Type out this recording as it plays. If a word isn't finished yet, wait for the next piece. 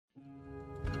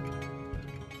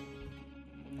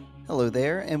Hello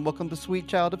there, and welcome to Sweet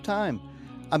Child of Time.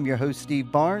 I'm your host, Steve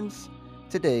Barnes.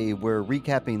 Today, we're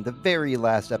recapping the very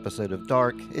last episode of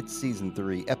Dark. It's season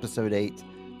 3, episode 8,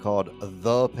 called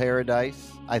The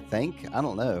Paradise. I think. I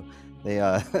don't know. They,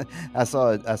 I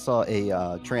saw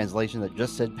a translation that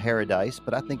just said Paradise,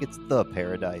 but I think it's The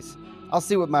Paradise. I'll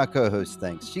see what my co-host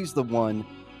thinks. She's the one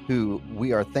who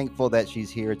we are thankful that she's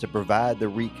here to provide the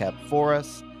recap for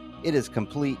us. It is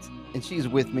complete, and she's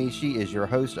with me. She is your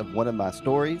host of one of my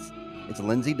stories. It's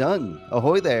Lindsay Dunn.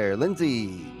 Ahoy there,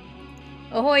 Lindsay.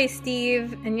 Ahoy,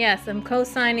 Steve. And yes, I'm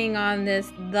co-signing on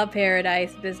this The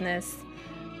Paradise business.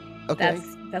 Okay.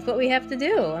 That's what we have to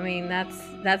do. I mean,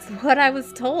 that's what I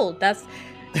was told. That's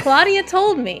Claudia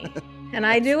told me. And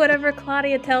I do whatever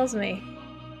Claudia tells me.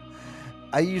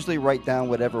 I usually write down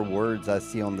whatever words I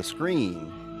see on the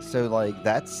screen. So like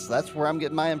that's where I'm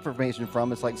getting my information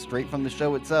from. It's like straight from the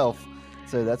show itself.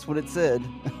 So that's what it said.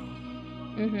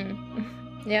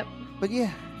 Yep. But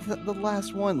yeah, the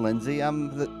last one, Lindsay. Adam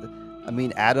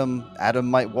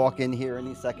might walk in here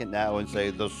any second now and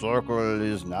say the circle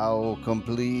is now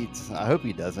complete. I hope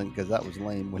he doesn't, because that was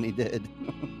lame when he did.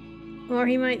 Or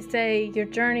he might say, your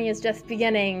journey is just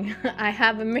beginning. I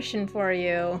have a mission for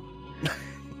you.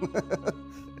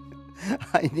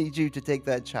 I need you to take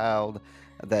that child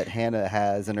that Hannah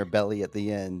has in her belly at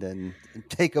the end and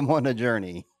take him on a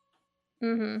journey.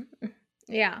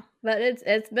 Yeah, but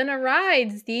it's been a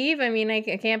ride, Steve. I mean, I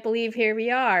can't believe here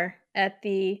we are at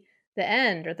the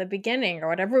end or the beginning or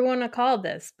whatever we want to call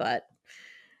this, but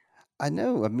I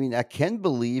know. I mean, I can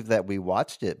believe that we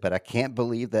watched it, but I can't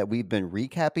believe that we've been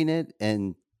recapping it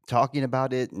and talking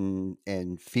about it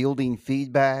and fielding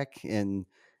feedback, and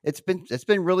it's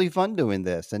been really fun doing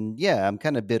this. And yeah, I'm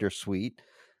kind of bittersweet.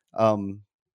 Um,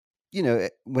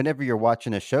 whenever you're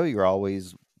watching a show, you're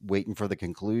always waiting for the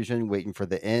conclusion, waiting for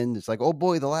the end. It's like, oh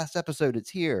boy, the last episode, it's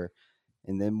here.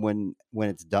 And then when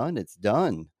it's done, it's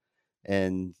done.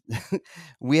 And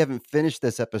we haven't finished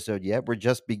this episode yet. We're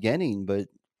just beginning, but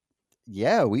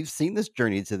yeah, we've seen this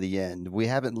journey to the end. We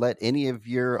haven't let any of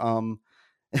your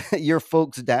your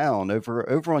folks down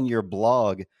over on your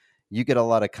blog. You get a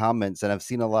lot of comments, and I've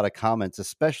seen a lot of comments,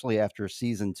 especially after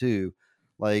season 2,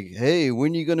 like, "Hey,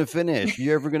 when you going to finish?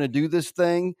 You ever going to do this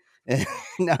thing?" And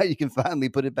now you can finally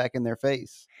put it back in their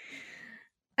face.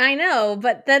 I know,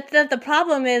 but that the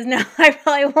problem is now I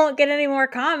probably won't get any more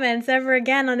comments ever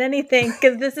again on anything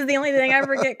because this is the only thing I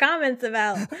ever get comments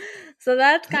about. So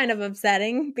that's kind of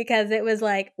upsetting because it was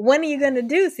like, when are you going to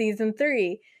do season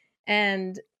 3?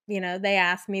 And, they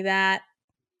asked me that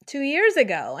 2 years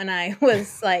ago and I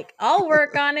was like, I'll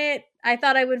work on it. I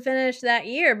thought I would finish that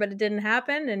year, but it didn't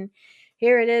happen. And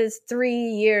here it is 3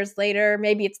 years later.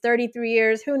 Maybe it's 33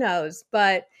 years. Who knows?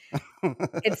 But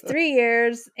it's 3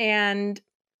 years and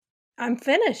I'm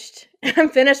finished. I'm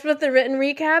finished with the written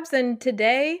recaps, and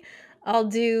today I'll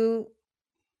do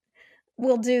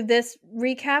we'll do this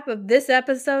recap of this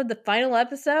episode, the final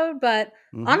episode, but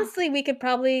Hmm. honestly, we could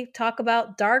probably talk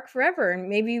about Dark forever, and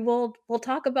maybe we'll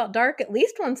talk about Dark at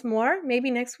least once more, maybe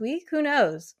next week, who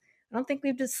knows? I don't think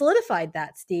we've just solidified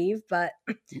that, Steve, but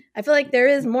I feel like there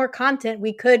is more content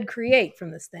we could create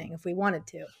from this thing if we wanted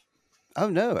to. Oh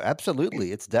no,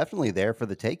 absolutely. It's definitely there for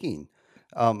the taking.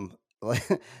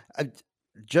 Like I,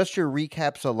 just your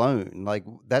recaps alone, like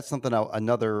that's something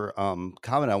another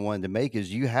comment I wanted to make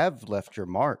is you have left your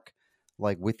mark,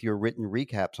 like with your written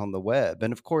recaps on the web,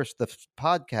 and of course the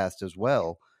podcast as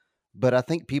well. But I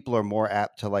think people are more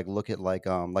apt to like look at like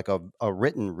a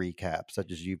written recap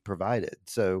such as you provided.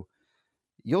 So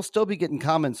you'll still be getting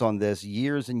comments on this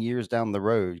years and years down the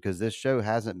road because this show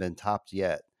hasn't been topped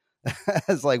yet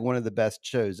as like one of the best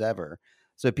shows ever.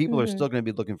 So people are Mhm. still going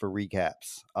to be looking for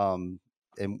recaps.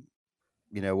 And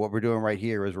what we're doing right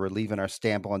here is we're leaving our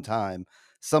stamp on time.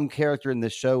 Some character in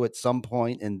this show at some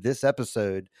point in this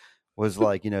episode was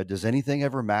like, does anything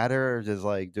ever matter? Or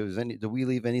do we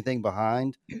leave anything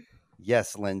behind?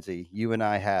 Yes, Lindsay, you and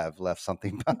I have left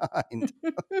something behind.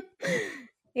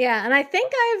 Yeah, and I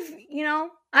think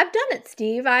I've done it,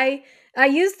 Steve. I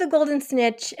used the golden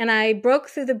snitch and I broke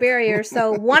through the barrier.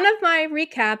 So one of my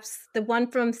recaps, the one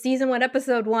from season 1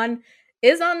 episode 1,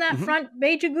 is on that Hmm. front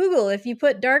page of Google. If you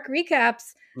put dark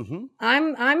recaps, Hmm.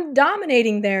 I'm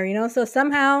dominating there. So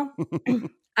somehow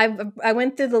I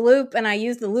went through the loop and I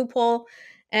used the loophole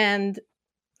and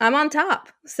I'm on top.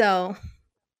 So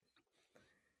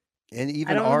And I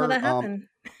even don't know how our that happened.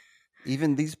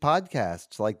 even these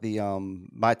podcasts, like the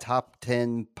my top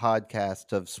 10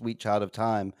 podcasts of Sweet Child of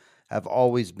Time, have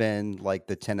always been like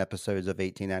the 10 episodes of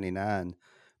 1899.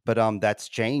 But that's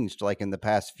changed like in the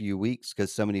past few weeks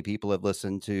because so many people have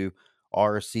listened to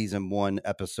our season 1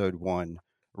 episode 1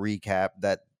 recap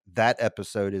that that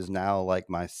episode is now like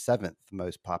my seventh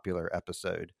most popular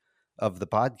episode of the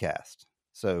podcast.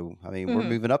 So, I mean, we're Mhm.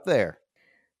 moving up there.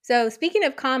 So speaking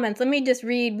of comments, let me just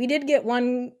read. We did get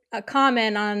a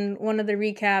comment on one of the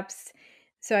recaps,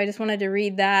 so I just wanted to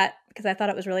read that because I thought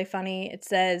it was really funny. It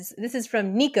says, "This is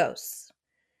from Nikos,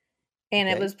 and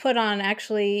it Okay. was put on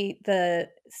actually the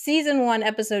season 1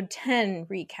 episode 10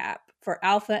 recap for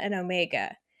Alpha and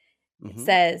Omega." It Hmm.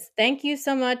 says, "Thank you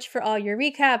so much for all your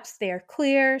recaps. They are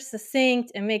clear,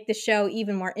 succinct, and make the show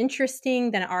even more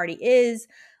interesting than it already is.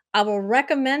 I will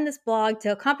recommend this blog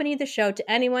to accompany the show to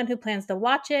anyone who plans to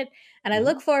watch it, and I Hmm.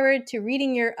 look forward to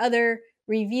reading your other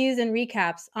reviews and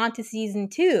recaps onto season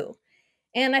 2."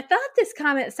 And I thought this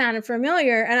comment sounded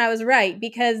familiar, and I was right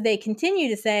because they continue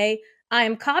to say, "I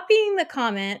am copying the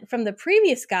comment from the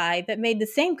previous guy that made the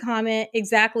same comment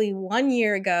exactly 1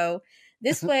 year ago.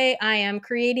 This way, I am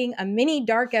creating a mini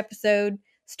dark episode.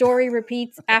 Story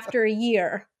repeats after a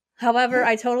year. However,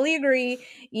 I totally agree.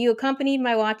 You accompanied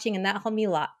my watching, and that helped me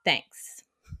a lot. Thanks."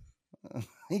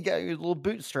 You got your little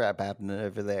bootstrap happening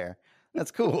over there. That's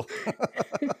cool.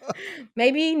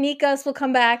 Maybe Nikos will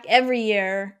come back every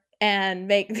year and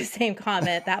make the same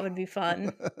comment. That would be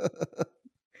fun.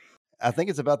 I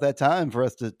think it's about that time for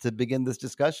us to begin this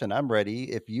discussion. I'm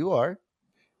ready if you are.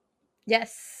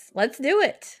 Yes, let's do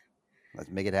it. Let's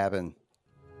make it happen.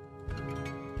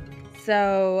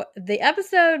 So the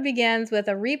episode begins with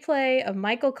a replay of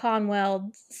Michael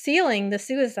Conwell sealing the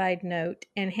suicide note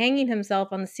and hanging himself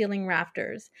on the ceiling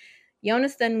rafters.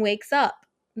 Jonas then wakes up.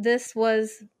 This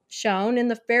was shown in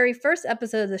the very first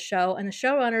episode of the show, and the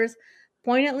showrunners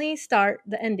poignantly start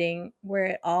the ending where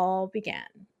it all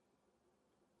began.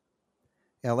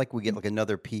 Yeah, like we get like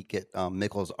another peek at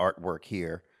Mikkel's artwork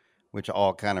here, which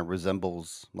all kind of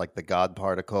resembles like the God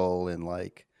particle and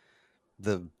like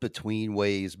the between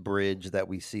ways bridge that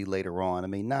we see later on. I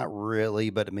mean, not really,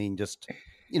 but I mean, just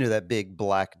that big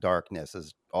black darkness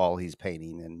is all he's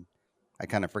painting, and I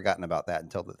kind of forgotten about that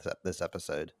until this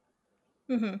episode.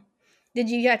 Hmm. Did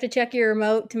you have to check your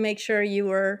remote to make sure you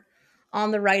were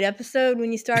on the right episode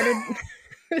when you started?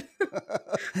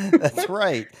 That's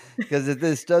right, because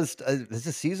this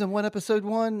is season one, episode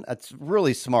one. That's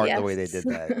really smart the way they Yes. did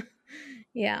that.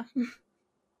 Yeah.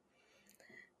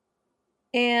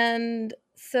 And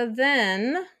so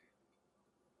then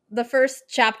the first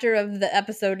chapter of the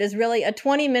episode is really a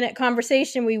 20-minute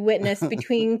conversation we witness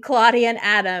between Claudia and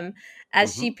Adam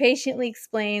as Hmm. she patiently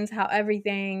explains how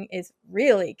everything is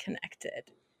really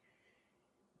connected.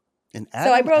 And So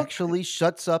I Adam broke actually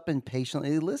shuts up and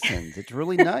patiently listens. It's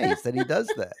really nice that he does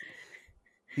that.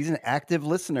 He's an active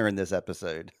listener in this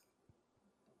episode.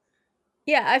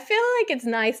 Yeah, I feel like it's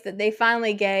nice that they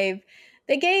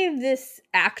gave this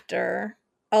actor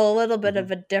a little bit Hmm.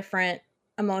 of a different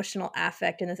emotional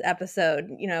affect in this episode.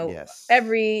 Yes.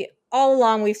 Every all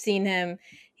along we've seen him,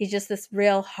 he's just this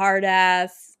real hard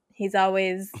ass. He's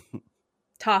always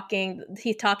talking.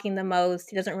 He's talking the most.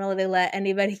 He doesn't really let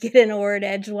anybody get in a word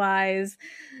edgewise.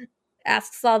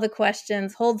 Asks all the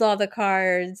questions, holds all the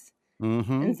cards. Hmm.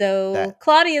 And so That.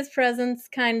 Claudia's presence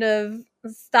kind of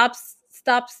stops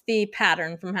the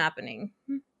pattern from happening.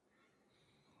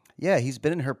 Yeah, he's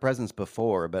been in her presence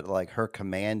before, but like her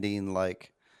commanding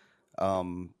like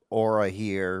aura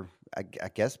here, I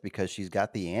guess because she's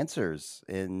got the answers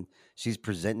and she's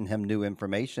presenting him new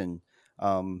information.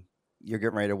 Um, you're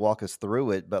getting ready to walk us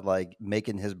through it, but like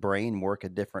making his brain work a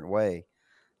different way.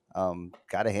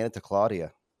 Got to hand it to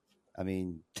Claudia. I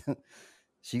mean,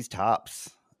 she's tops.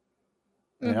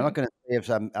 I mean, Hmm.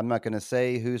 I'm not gonna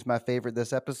say who's my favorite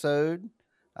this episode.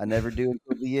 I never do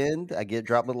until the end. I get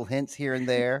drop little hints here and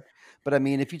there. But I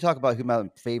mean, if you talk about who my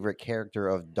favorite character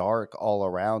of Dark all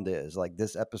around is, like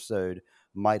this episode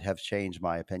might have changed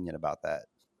my opinion about that.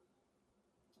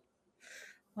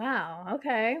 Wow.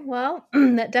 Okay. Well,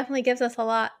 that definitely gives us a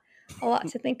lot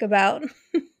to think about.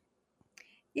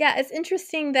 Yeah, it's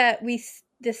interesting that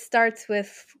this starts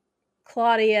with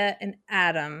Claudia and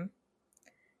Adam.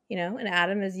 And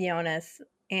Adam is Jonas,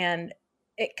 and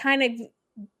it kind of,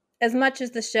 as much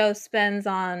as the show spends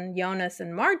on Jonas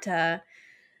and Marta,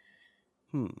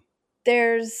 Hmm.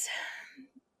 there's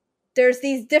there's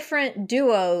these different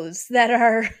duos that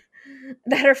are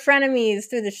that are frenemies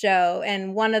through the show,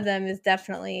 and one of them is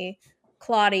definitely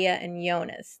Claudia and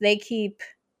Jonas. They keep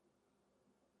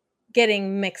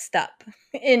getting mixed up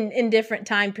in different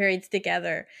time periods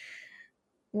together.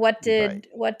 What Right. did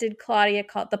what did Claudia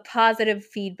call it? The positive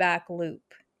feedback loop.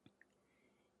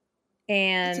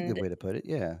 That's a good And way to put it.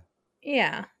 Yeah.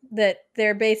 yeah, that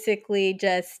they're basically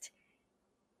just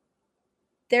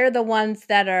they're the ones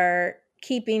that are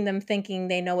keeping them thinking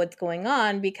they know what's going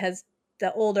on because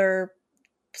the older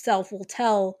self will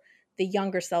tell the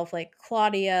younger self, like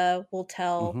Claudia, will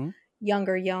tell Hmm.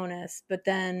 younger Jonas, but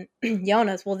then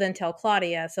Jonas will then tell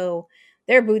Claudia. So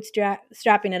they're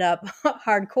bootstrapping it up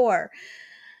hardcore.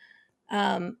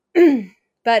 Um,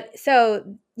 but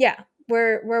so yeah,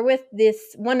 we're with this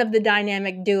one of the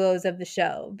dynamic duos of the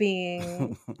show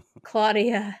being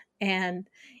Claudia and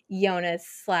Jonas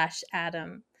slash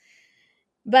Adam.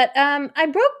 But I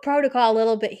broke protocol a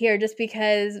little bit here just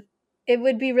because it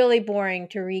would be really boring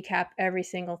to recap every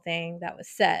single thing that was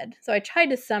said. So I tried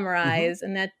to Hmm. summarize,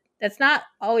 and that's not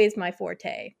always my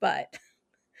forte, but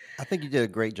I think you did a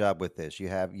great job with this. You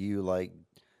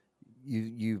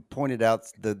pointed out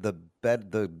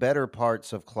the better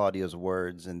parts of Claudia's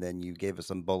words, and then you gave us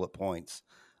some bullet points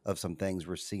of some things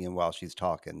we're seeing while she's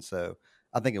talking. So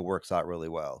I think it works out really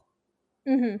well.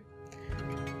 mhm.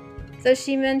 So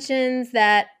she mentions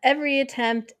that every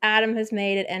attempt Adam has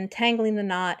made at untangling the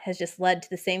knot has just led to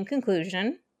the same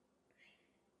conclusion.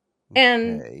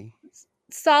 And Okay.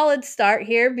 solid start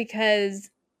here because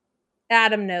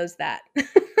Adam knows that.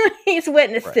 He's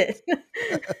witnessed Right. it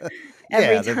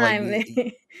every Yeah, that's like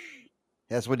time.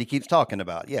 that's what he keeps talking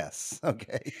about. Yes.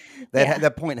 Okay. Yeah.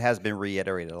 That point has been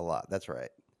reiterated a lot. That's right.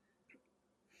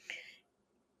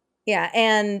 Yeah,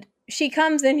 and she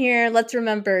comes in here, let's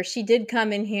remember she did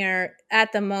come in here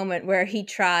at the moment where he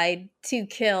tried to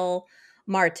kill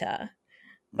Marta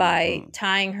by Hmm.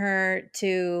 tying her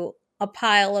to a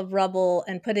pile of rubble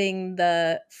and putting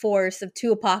the force of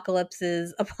two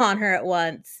apocalypses upon her at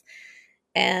once.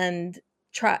 And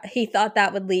he thought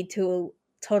that would lead to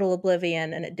total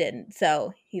oblivion, and it didn't.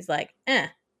 So he's like,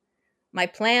 my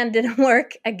plan didn't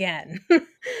work again.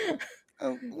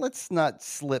 Oh, let's not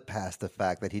slip past the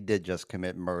fact that he did just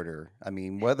commit murder. I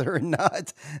mean, whether or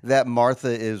not that Martha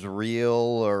is real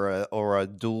or a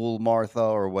dual Martha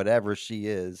or whatever she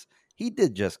is, he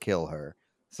did just kill her.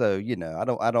 So,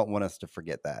 I don't want us to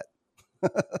forget that.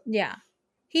 Yeah.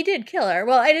 He did kill her.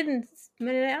 Well, I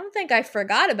don't think I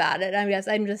forgot about it.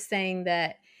 I'm just saying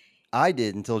that. I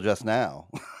did until just now.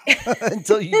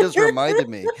 Until you just reminded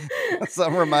me. So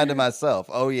I'm reminding myself,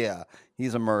 "Oh yeah,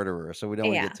 he's a murderer." So we don't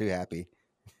want to Yeah. get too happy.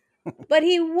 But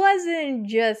he wasn't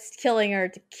just killing her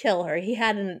to kill her. He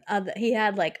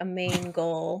had like a main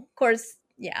goal. Of course,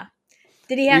 yeah.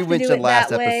 Did he We have to do mentioned it last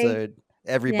that way? episode,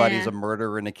 everybody's Yeah. a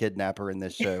murderer and a kidnapper in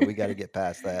this show. We got to get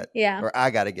past that, Yeah. or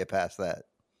I got to get past that.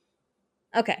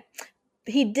 Okay.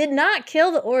 He did not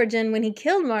kill the origin when he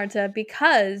killed Marta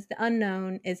because the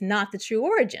unknown is not the true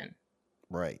origin.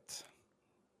 Right.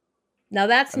 Now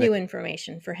that's And I, new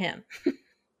information for him.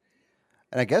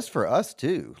 and I guess for us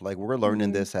too, like we're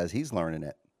learning Mhm. this as he's learning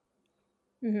it.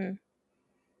 Mhm.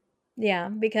 Yeah,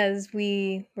 because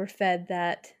we were fed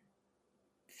that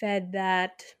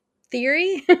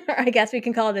theory. Or I guess we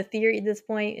can call it a theory at this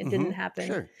point. It didn't happen.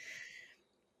 Sure.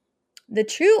 The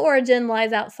true origin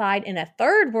lies outside in a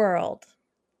third world.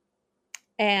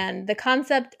 And the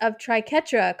concept of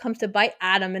triquetra comes to bite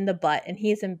Adam in the butt, and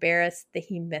he's embarrassed that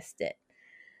he missed it.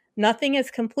 Nothing is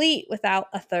complete without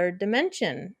a third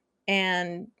dimension.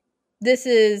 And this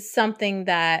is something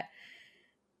that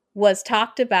was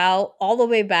talked about all the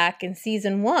way back in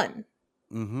season 1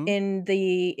 Mm-hmm.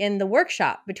 in the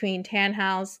workshop between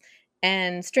Tannhaus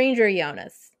and Stranger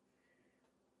Jonas.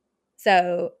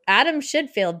 So Adam should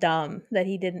feel dumb that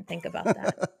he didn't think about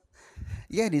that.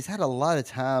 Yeah, and he's had a lot of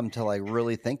time to like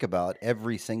really think about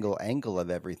every single angle of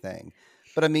everything.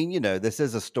 But I mean, this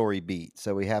is a story beat,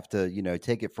 so we have to,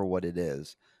 take it for what it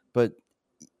is. But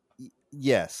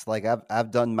yes, like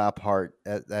I've done my part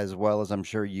as well as I'm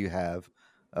sure you have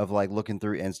of like looking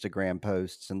through Instagram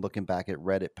posts and looking back at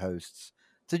Reddit posts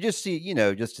to just see,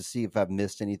 just to see if I've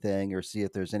missed anything or see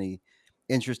if there's any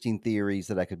interesting theories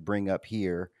that I could bring up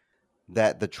here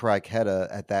that the triqueta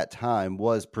at that time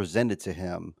was presented to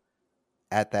him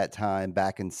at that time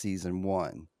back in season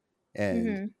 1. And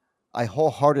Mhm. I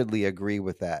wholeheartedly agree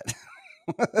with that.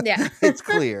 Yeah. It's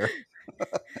clear.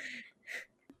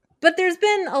 But there's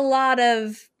been a lot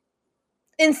of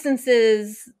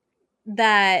instances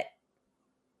that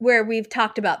where we've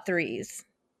talked about threes,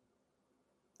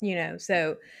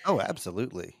 so Oh,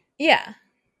 absolutely. yeah,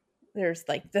 there's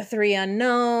like the three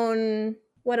unknown.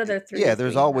 What other Yeah, threes do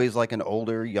there's we have? always like an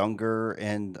older, younger,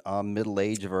 and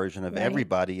middle-aged version of Right.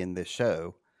 everybody in this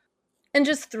show. And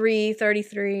just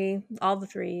 33, all the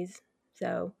threes.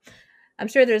 So I'm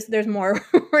sure there's more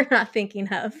we're not thinking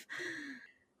of.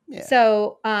 Yeah.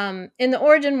 So, in the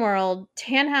origin world,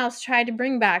 Tannhaus tried to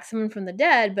bring back someone from the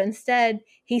dead, but instead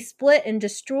he split and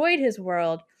destroyed his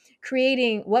world,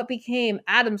 creating what became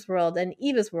Adam's world and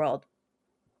Eva's world.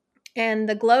 And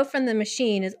the glow from the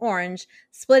machine is orange,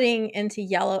 splitting into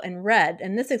yellow and red.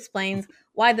 And this explains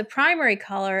why the primary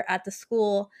color at the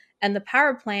school And the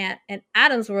power plant in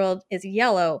Adam's world is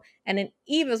yellow. And in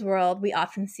Eva's world, we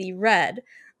often see red.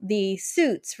 The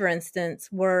suits, for instance,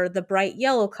 were the bright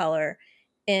yellow color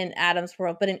in Adam's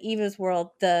world, but in Eva's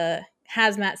world, the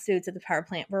hazmat suits at the power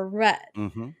plant were red.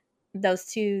 Mhm. Those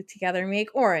two together make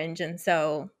orange, and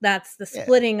so that's the Yeah.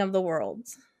 splitting of the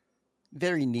worlds.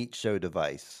 Very neat show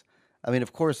device. I mean,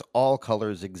 of course, all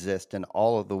colors exist in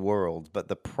all of the worlds, but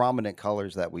the prominent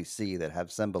colors that we see that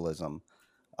have symbolism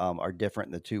are different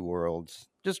in the two worlds.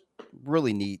 Just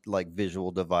really neat, like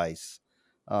visual device.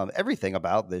 Everything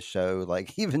about this show,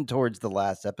 like even towards the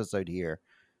last episode here,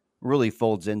 really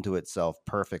folds into itself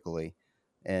perfectly,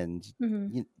 and Hmm.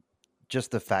 you,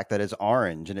 just the fact that it's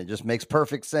orange and it just makes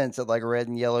perfect sense that like red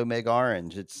and yellow make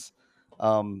orange. It's,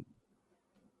 um,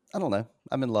 I don't know.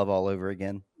 I'm in love all over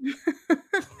again.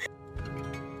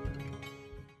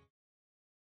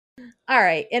 All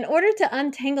right. In order to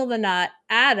untangle the knot,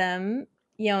 Adam,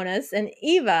 Jonas, and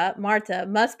Eva, Marta,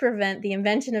 must prevent the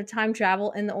invention of time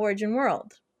travel in the origin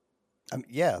world.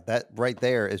 Yeah, that right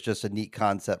there is just a neat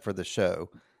concept for the show.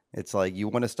 It's like you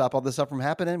want to stop all this stuff from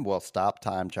happening. Well, stop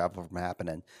time travel from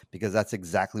happening because that's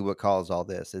exactly what caused all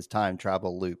this is time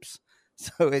travel loops.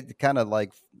 So it kind of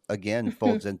like again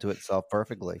folds into itself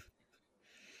perfectly.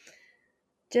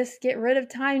 Just get rid of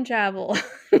time travel.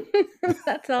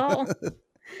 That's all.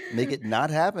 Make it not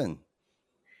happen.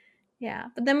 Yeah.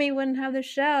 But then we wouldn't have the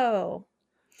show.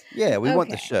 Yeah, we want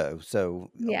the Okay. show.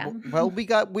 So, Yeah. well, we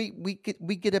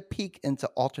get a peek into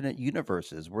alternate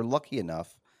universes. We're lucky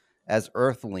enough as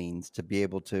Earthlings to be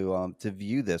able to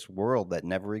view this world that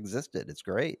never existed. It's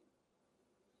great.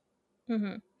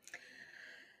 Hmm.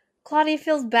 Claudia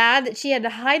feels bad that she had to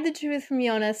hide the truth from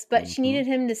Jonas, but she Hmm. needed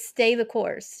him to stay the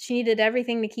course. She needed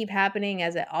everything to keep happening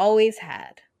as it always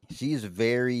had. She's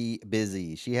very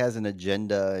busy. She has an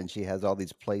agenda and she has all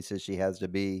these places she has to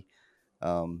be.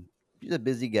 Um, she's a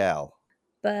busy gal.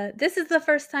 But this is the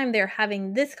first time they're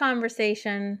having this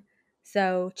conversation,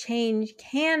 so change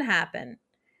can happen.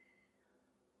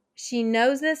 She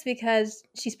knows this because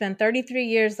she spent 33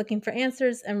 years looking for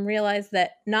answers and realized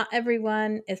that not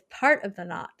everyone is part of the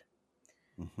knot.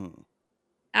 Hmm.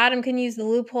 Adam can use the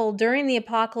loophole during the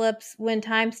apocalypse when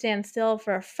time stands still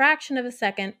for a fraction of a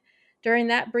second. During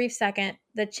that brief second,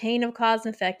 the chain of cause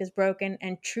and effect is broken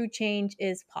and true change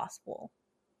is possible.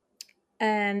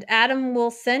 And Adam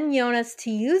will send Jonas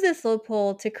to use this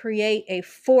loophole to create a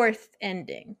fourth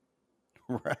ending.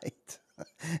 Right.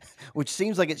 Which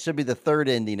seems like it should be the third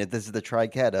ending if this is the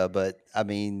triketa, but I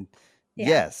mean, Yeah.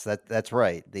 yes, that's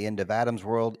right. The end of Adam's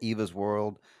world, Eva's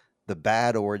world, the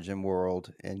bad origin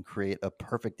world, and create a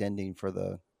perfect ending for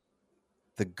the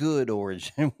good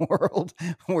origin world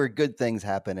where good things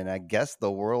happen. And I guess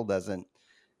the world doesn't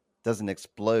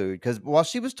explode. Because while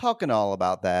she was talking all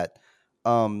about that,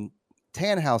 um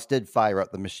Tannhaus did fire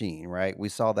up the machine, right? We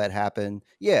saw that happen.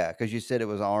 Yeah, because you said it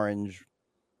was orange,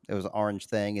 it was an orange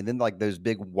thing, and then like those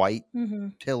big white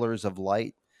Mhm. pillars of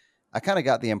light. I kind of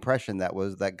got the impression that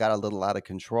got a little out of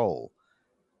control.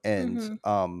 And Mhm.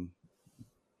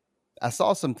 I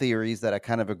saw some theories that I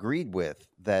kind of agreed with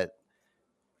that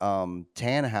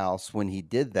Tannhaus, when he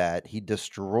did that, he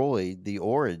destroyed the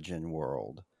origin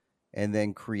world and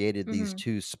then created these Mhm.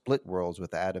 two split worlds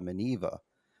with Adam and Eva.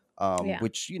 Yeah.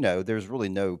 Which, there's really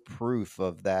no proof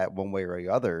of that one way or the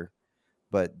other,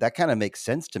 but that kind of makes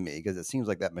sense to me because it seems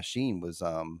like that machine was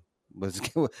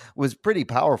was pretty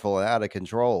powerful and out of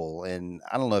control. And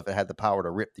I don't know if it had the power to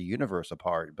rip the universe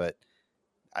apart, but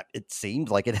it seemed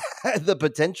like it had the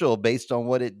potential based on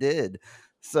what it did.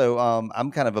 So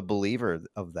I'm kind of a believer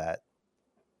of that.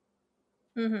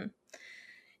 Mhm.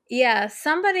 Yeah,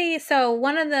 somebody so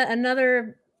one of the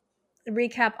another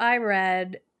recap I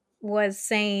read was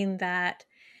saying that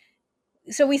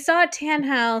so we saw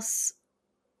Tannhaus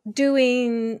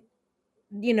doing,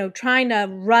 trying to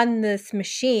run this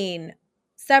machine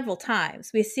several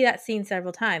times. We see that scene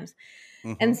several times.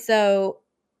 Hmm. And so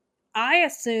I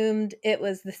assumed it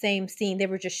was the same scene. They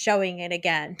were just showing it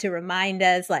again to remind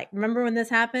us, like, remember when this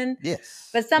happened? Yes.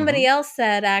 But somebody Hmm. else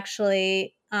said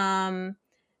actually,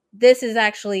 this is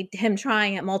actually him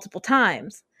trying it multiple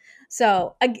times.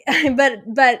 So, but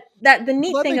that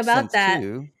Well, that makes sense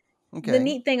too. the Okay.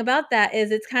 neat thing about that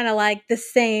is it's kind of like the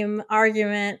same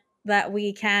argument that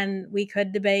we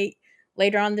could debate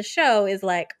later on the show is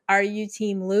like, are you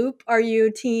team loop, are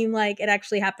you team like it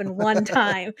actually happened one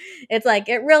time? It's like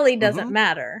it really doesn't Hmm.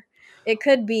 matter. It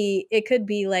could be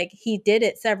like he did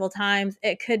it several times,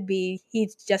 it could be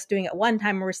he's just doing it one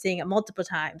time and we're seeing it multiple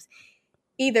times.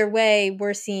 Either way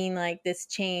we're seeing like this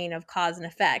chain of cause and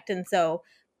effect. And so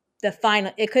the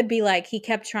final, it could be like he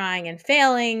kept trying and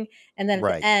failing, and then at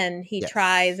the Right. end he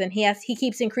tries Yes. and he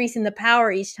keeps increasing the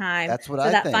power each time. That's what So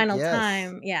I that think, final yes.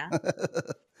 time, yeah.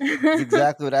 It's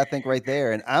exactly what I think right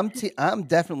there, and I'm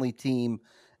definitely team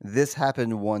this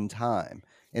happened one time,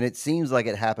 and it seems like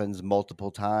it happens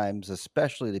multiple times,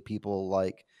 especially to people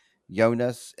like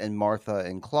Jonas and Martha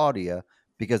and Claudia,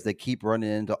 because they keep running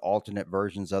into alternate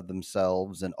versions of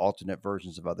themselves and alternate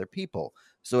versions of other people.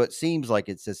 So it seems like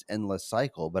it's this endless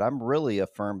cycle, but I'm really a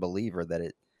firm believer that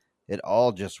it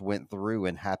all just went through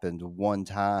and happened one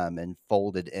time and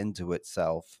folded into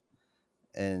itself,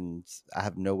 and I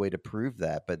have no way to prove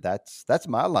that, but that's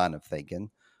my line of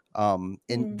thinking. And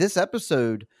Mm, this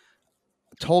episode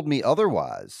told me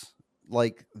otherwise.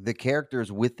 Like the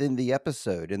characters within the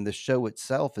episode and the show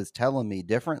itself is telling me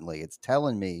differently. It's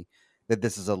telling me that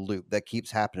this is a loop that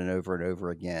keeps happening over and over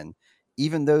again.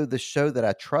 Even though the show that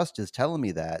I trust is telling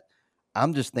me that,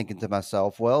 I'm just thinking to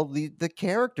myself, well, the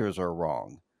characters are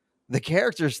wrong. The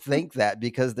characters think that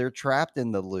because they're trapped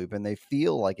in the loop and they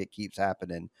feel like it keeps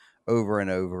happening over and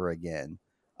over again.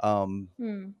 Um,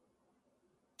 mm.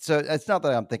 so it's not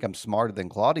that I think I'm smarter than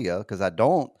Claudia because I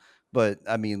don't. But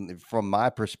I mean, from my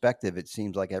perspective, it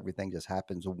seems like everything just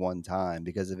happens one time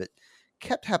because if it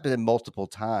kept happening multiple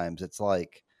times, it's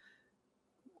like,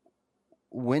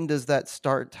 when does that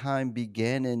start time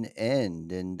begin and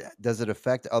end? And does it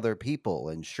affect other people?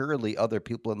 And surely other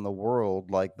people in the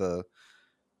world, like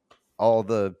all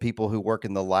the people who work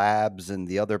in the labs and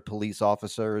the other police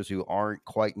officers who aren't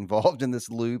quite involved in this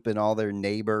loop and all their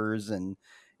neighbors and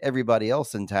everybody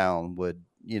else in town would,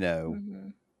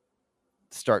 Mhm.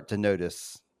 start to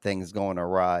notice things going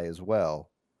awry as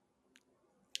well.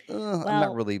 I'm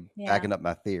not Well, really yeah. backing up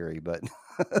my theory, but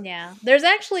Yeah. There's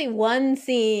actually one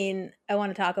scene I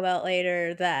wanna talk about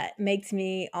later that makes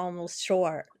me almost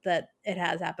sure that it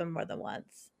has happened more than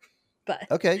once. But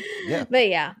okay, yeah. but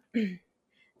yeah.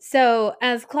 So,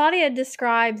 as Claudia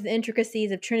describes the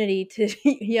intricacies of Trinity to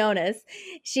Jonas,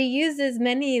 she uses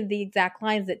many of the exact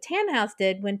lines that Tannhaus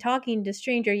did when talking to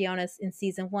Stranger Jonas in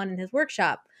season 1 in his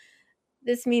workshop.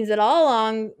 This means that all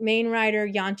along, main writer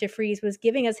Jan Fries was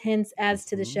giving us hints as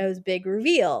to the Hmm. show's big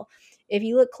reveal. If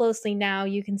you look closely now,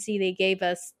 you can see they gave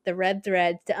us the red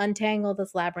threads to untangle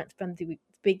this labyrinth from the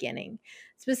beginning.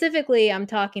 Specifically, I'm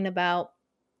talking about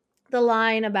the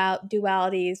line about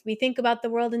dualities. We think about the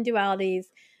world in dualities: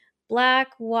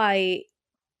 black, white,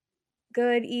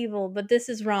 good, evil, but this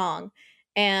is wrong.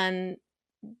 And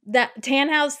that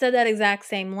Tannhaus said that exact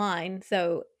same line.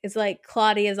 So it's like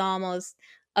Claudia is almost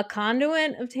a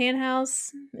conduit of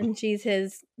Tannhaus, and she's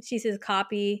his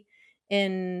copy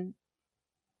in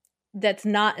that's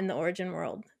not in the origin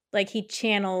world. Like he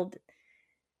channeled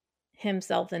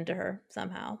himself into her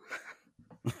somehow.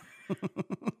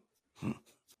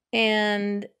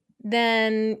 And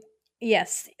then,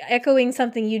 yes, echoing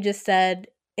something you just said,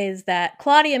 is that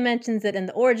Claudia mentions that in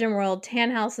the origin world,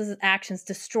 Tannhaus's actions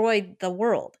destroyed the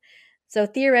world. So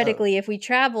Oh, theoretically, if we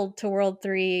traveled to World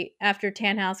 3 after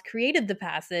Tannhaus created the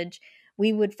passage,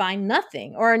 we would find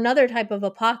nothing or another type of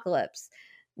apocalypse.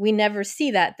 We never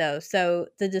see that though. So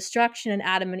the destruction in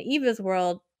Adam and Eva's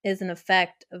world is an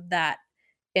effect of that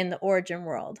in the origin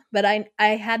world. But I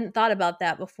hadn't thought about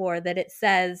that before, that it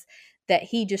says that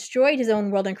he destroyed his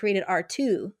own world and created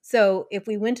R2. So if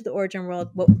we went to the origin world,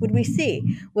 what would we see?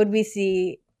 Would we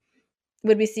see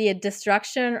a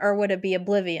destruction, or would it be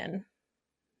oblivion?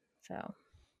 So,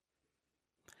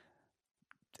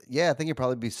 yeah, I think it'd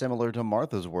probably be similar to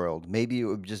Martha's World. Maybe it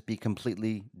would just be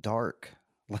completely dark,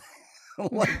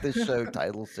 like the show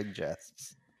title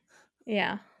suggests.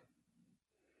 yeah.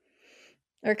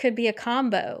 Or it could be a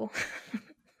combo.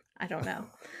 I don't know.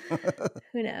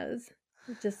 Who knows?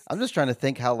 It I'm just just trying to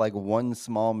think how like one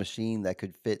small machine that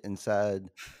could fit inside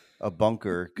a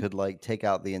bunker could like take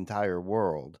out the entire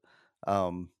world.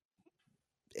 Um,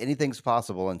 Anything's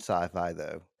possible in sci-fi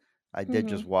though. I did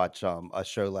just mhm. watch a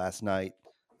show last night.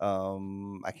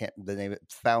 I can't the name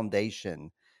it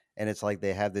Foundation, and it's like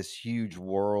they have this huge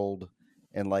world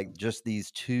and like just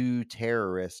these two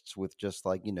terrorists with just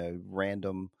like,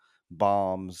 random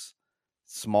bombs,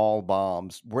 small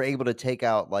bombs were able to take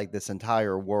out like this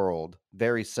entire world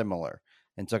very similar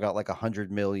and took out like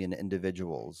 100 million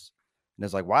individuals. And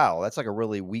it's like, wow, that's like a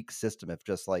really weak system if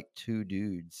just like two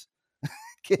dudes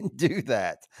can do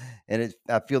that. And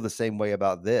I feel the same way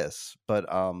about this. But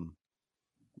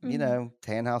Mhm.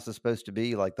 Tannhaus is supposed to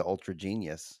be like the ultra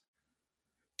genius.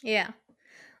 Yeah.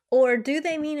 Or do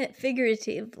they mean it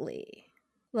figuratively?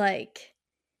 Like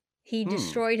he Hmm.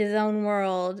 destroyed his own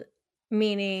world,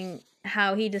 meaning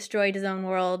how he destroyed his own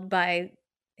world by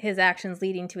his actions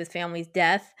leading to his family's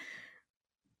death,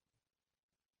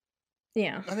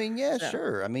 Yeah. I mean, yeah, So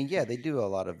sure. I mean, yeah, they do a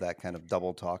lot of that kind of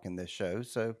double talk in this show.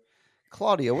 So,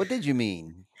 Claudia, what did you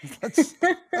mean? Let's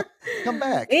come we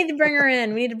back. need to bring her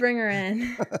in. We need to bring her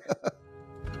in.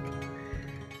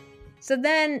 So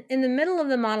then, in the middle of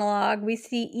the monologue, we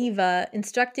see Eva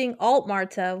instructing Alt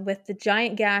Marta with the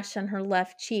giant gash on her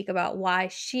left cheek about why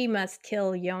she must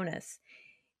kill Jonas.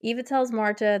 Eva tells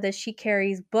Marta that she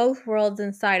carries both worlds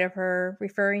inside of her,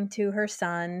 referring to her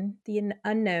son, the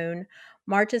unknown.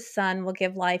 Marta's son will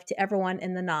give life to everyone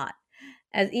in the knot.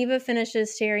 As Eva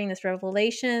finishes sharing this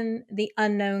revelation, the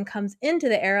unknown comes into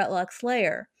the Lux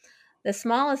lair. The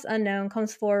smallest unknown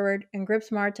comes forward and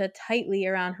grips Marta tightly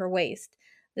around her waist.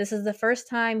 This is the first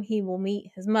time he will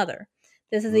meet his mother.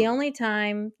 This is the Mm, only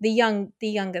time the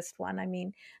youngest one, I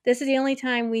mean. This is the only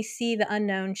time we see the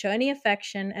unknown show any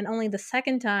affection and only the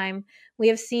second time we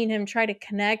have seen him try to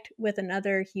connect with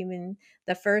another human.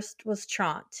 The first was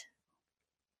Trant.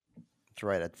 that's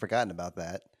right. I'd forgotten about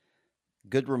that.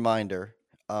 Good reminder.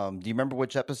 Do you remember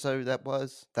which episode that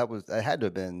was? That was. It had to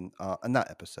have been not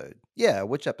episode. Yeah,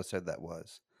 which episode that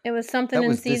was? It was something That in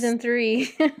was this. season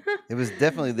 3. It was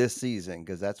definitely this season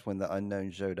because that's when the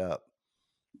unknown showed up.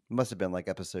 It must have been like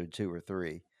episode 2 or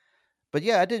 3. But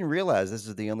yeah, I didn't realize this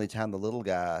is the only time the little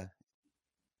guy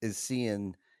is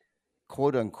seeing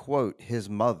quote unquote his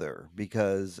mother,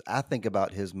 because I think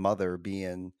about his mother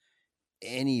being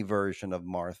any version of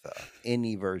Martha,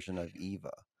 any version of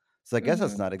Eva. So I guess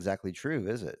that's Mhm. not exactly true,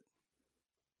 is it?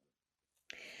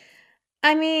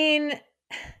 I mean,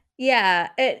 yeah,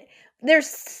 there's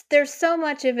so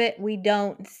much of it we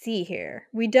don't see here.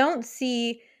 We don't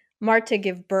see Marta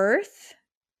give birth.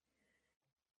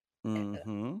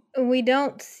 Mm-hmm. We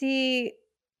don't see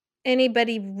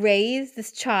anybody raise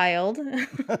this child.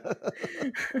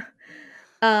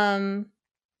 um,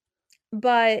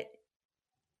 but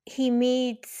he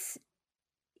meets,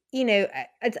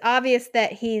 it's obvious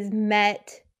that he's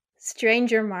met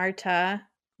stranger Marta,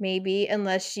 maybe,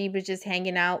 unless she was just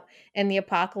hanging out in the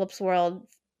apocalypse world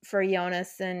for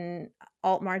Jonas and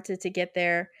Alt Marta to get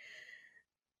there.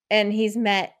 And he's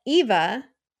met Eva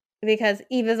because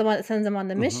Eva's the one that sends him on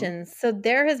the Mm-hmm. missions. So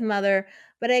they're his mother,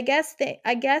 but I guess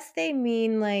they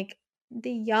mean like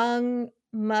the young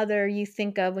mother you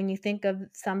think of when you think of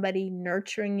somebody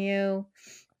nurturing you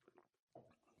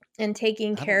and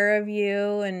taking I don't. care of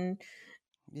you. And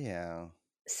Yeah,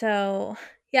 so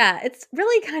yeah, it's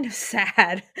really kind of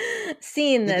sad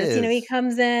seeing it this. He is.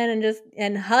 comes in and just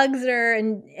and hugs her,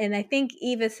 and I think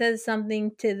Eva says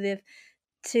something to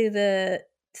the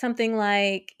something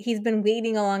like, "He's been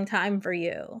waiting a long time for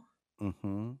you."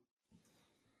 Mm-hmm.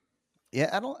 Yeah,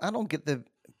 I don't get the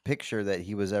picture that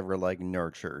he was ever like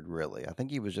nurtured. Really, I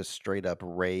think he was just straight up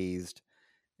raised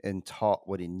and taught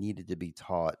what he needed to be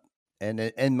taught. And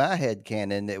in my head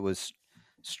canon, it was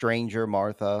Stranger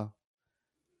Martha,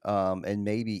 and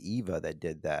maybe Eva that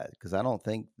did that, because I don't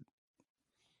think.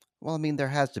 Well, I mean, there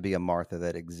has to be a Martha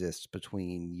that exists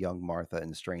between young Martha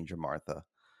and Stranger Martha.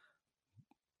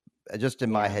 Just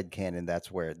in my Yeah. head canon, that's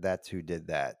who did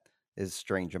that, is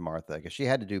Stranger Martha, because she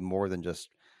had to do more than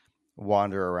just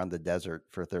wander around the desert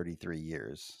for 33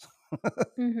 years.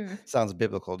 Mhm. Sounds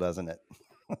biblical, doesn't it?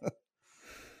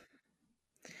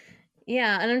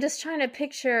 Yeah, and I'm just trying to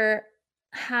picture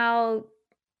how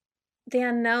the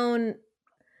unknown,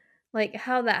 like,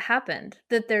 how that happened,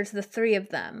 that there's the 3 of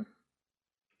them.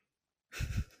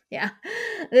 Yeah.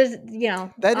 There's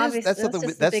obviously, that's just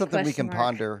a That's big something we question can mark.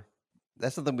 ponder.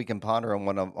 That's something we can ponder on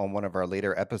one of our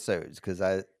later episodes, because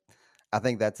I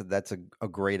think that's a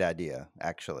great idea,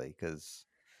 actually, because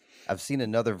I've seen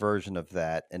another version of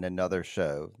that in another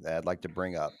show that I'd like to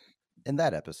bring up in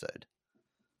that episode.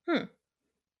 Hmm,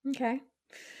 okay.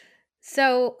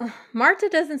 So, Marta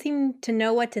doesn't seem to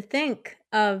know what to think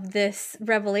of this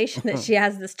revelation that she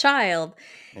has this child,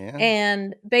 Yeah.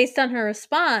 and based on her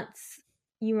response,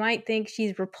 you might think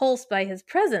she's repulsed by his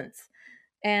presence.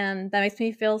 And that makes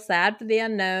me feel sad for the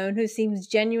unknown, who seems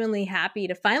genuinely happy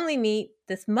to finally meet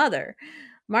this mother.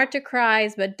 Marta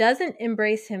cries, but doesn't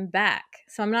embrace him back.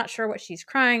 So I'm not sure what she's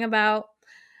crying about.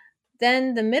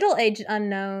 Then the middle aged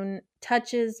unknown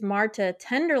touches Marta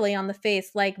tenderly on the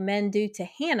face, like men do to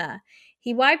Hannah.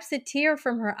 He wipes a tear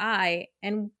from her eye,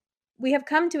 and we have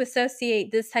come to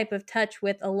associate this type of touch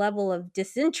with a level of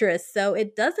disinterest, so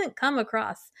it doesn't come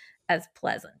across as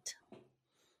pleasant.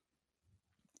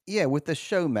 Yeah, with the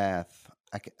show math,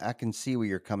 I can see where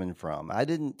you're coming from. I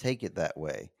didn't take it that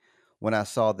way. When I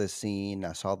saw this scene,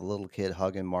 I saw the little kid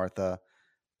hugging Martha,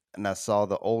 and I saw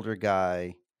the older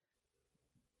guy.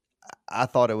 I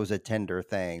thought it was a tender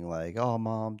thing, like, "Oh,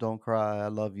 mom, don't cry. I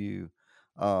love you."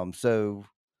 So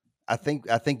I think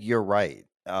you're right.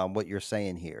 what you're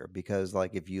saying here, because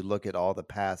like if you look at all the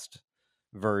past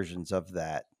versions of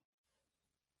that,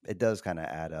 it does kind of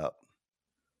add up.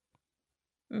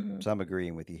 Mhm. So I'm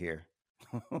agreeing with you here.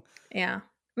 Yeah.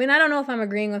 I mean, I don't know if I'm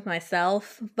agreeing with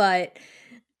myself, but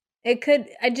it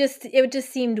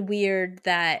just seemed weird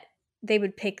that they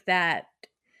would pick that.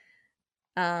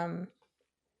 Um,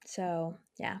 so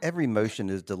yeah. Every motion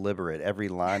is deliberate. Every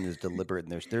line is deliberate,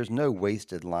 and there's no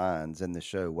wasted lines in the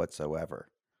show whatsoever,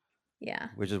 Yeah.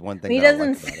 I which is one thing mean, that I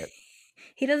like about it.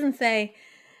 he doesn't say,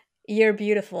 "You're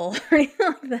beautiful," or anything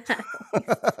like that, at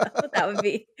least. So that would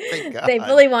be Thank if they God.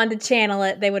 really wanted to channel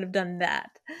it, they would have done that.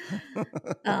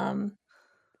 Um,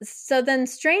 so then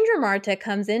Stranger Marta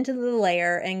comes into the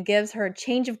lair and gives her a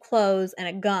change of clothes and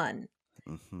a gun.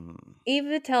 Mhm.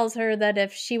 Eva tells her that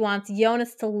if she wants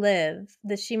Jonas to live,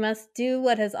 that she must do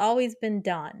what has always been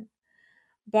done.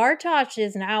 Bartosz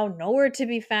is now nowhere to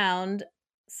be found,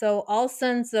 so all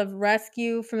sense of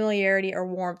rescue, familiarity, or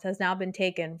warmth has now been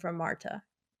taken from Marta.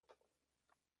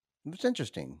 It's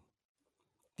interesting.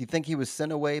 Do you think he was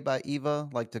sent away by Eva,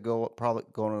 like to go probably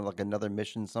go on like another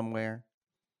mission somewhere?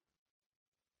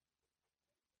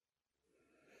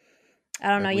 I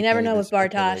don't know, Like you we never can't know even with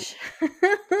speculate.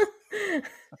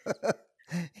 Bartosz.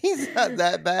 He's not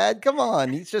that bad. Come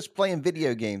on, he's just playing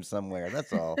video games somewhere.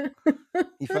 That's all.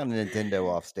 He found a Nintendo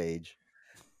off stage.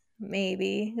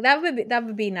 Maybe. That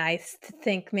would be nice to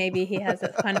think maybe he has a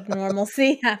kind of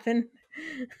normalcy happen.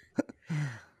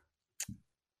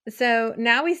 So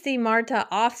now we see Marta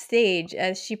off stage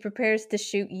as she prepares to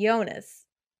shoot Jonas.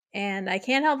 And I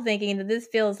can't help thinking that this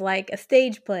feels like a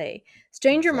stage play.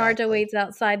 Stranger Marta Exactly. waits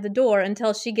outside the door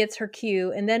until she gets her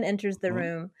cue and then enters the Mhm.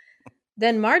 room.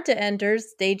 Then Marta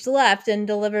enters stage left and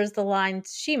delivers the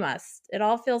lines she must. It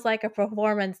all feels like a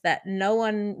performance that no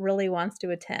one really wants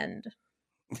to attend.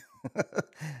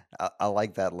 I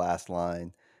like that last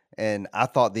line, and I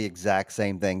thought the exact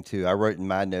same thing too. I wrote in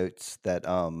my notes that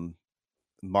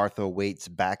Martha waits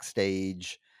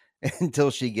backstage until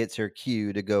she gets her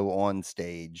cue to go on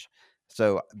stage.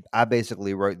 So I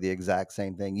basically wrote the exact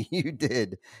same thing you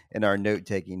did in our note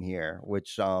taking here,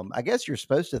 which I guess you're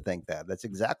supposed to think that. That's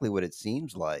exactly what it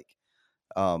seems like.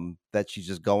 That she's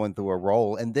just going through a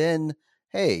role. And then,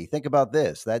 hey, think about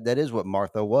this. That is what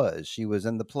Martha was. She was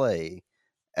in the play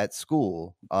at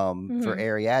school for Mhm.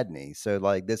 Ariadne. So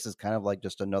like this is kind of like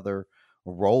just another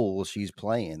role she's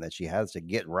playing that she has to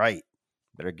get right.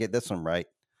 Better get this one right.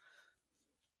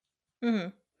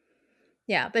 Mhm.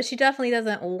 Yeah, but she definitely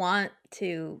doesn't want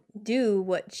to do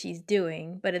what she's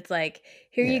doing, but it's like,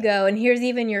 "Here you Yeah. go, and here's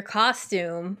even your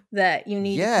costume that you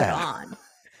need to put Yeah. on."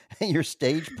 Your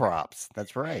stage props.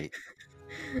 That's right.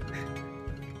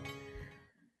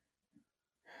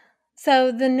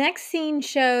 So the next scene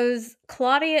shows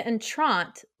Claudia and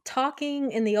Trant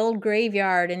talking in the old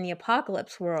graveyard in the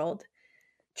apocalypse world.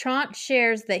 Trant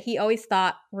shares that he always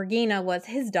thought Regina was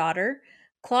his daughter.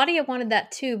 Claudia wanted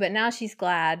that too, but now she's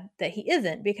glad that he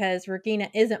isn't because Regina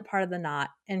isn't part of the knot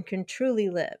and can truly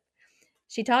live.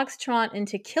 She talks Trant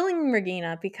into killing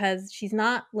Regina because she's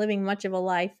not living much of a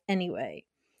life anyway.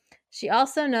 She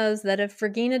also knows that if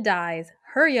Regina dies,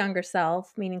 her younger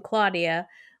self, meaning Claudia,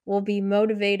 will be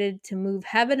motivated to move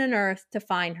heaven and earth to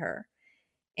find her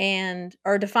and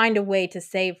or to find a way to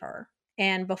save her.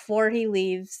 And before he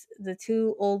leaves, the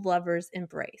two old lovers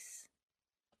embrace.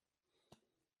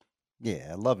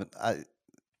 Yeah,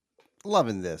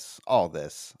 loving this, all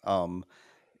this. I-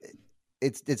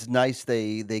 it's nice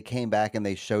they came back and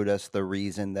they showed us the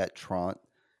reason that Trant,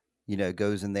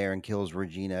 goes in there and kills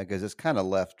Regina because it's kind of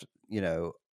left,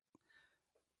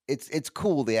 it's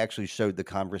cool they actually showed the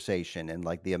conversation and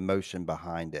like the emotion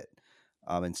behind it.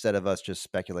 Instead of us just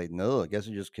speculating, oh, I guess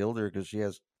he just killed her because she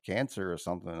has cancer or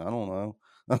something. I don't know.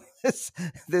 this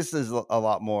this is a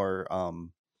lot more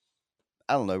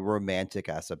I don't know, romantic,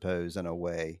 I suppose, in a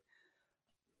way.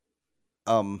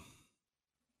 Um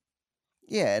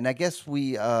yeah, and I guess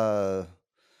we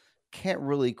can't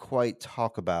really quite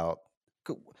talk about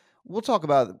c- we'll talk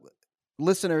about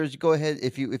listeners, go ahead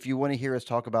if you want to hear us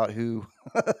talk about who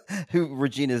who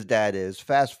Regina's dad is.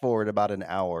 Fast forward about an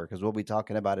hour because we'll be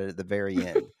talking about it at the very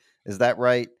end. Is that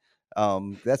right?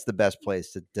 That's the best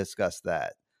place to discuss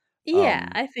that. Yeah,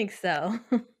 Um, I think so.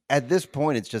 at this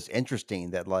point, it's just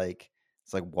interesting that like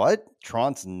it's like what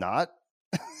Tron's not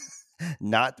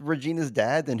Regina's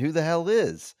dad. Then who the hell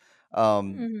is?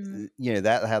 Mhm.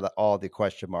 That had all the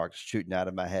question marks shooting out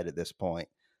of my head at this point.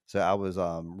 So I was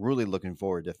really looking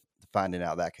forward to finding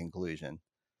out that conclusion.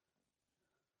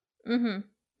 Mhm.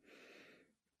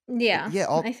 But Yeah, yeah, I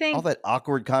all think that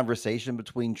awkward conversation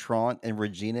between Trant and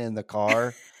Regina in the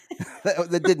car,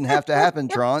 that didn't have to happen,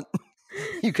 Trant.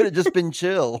 You could have just been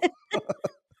chill.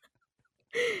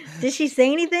 Did she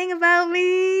say anything about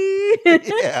me?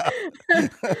 Yeah.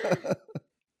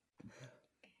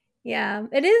 Yeah,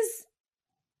 it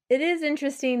is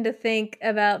interesting to think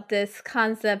about this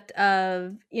concept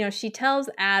of, she tells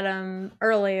Adam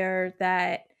earlier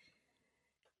that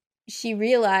she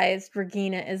realized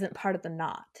Regina isn't part of the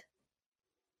knot.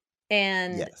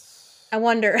 And I Yes.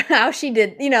 wonder how she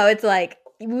did, it's like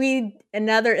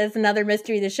it's another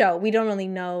mystery of the show. We don't really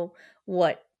know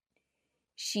what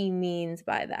she means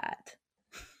by that.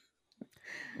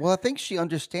 Well, I think she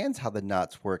understands how the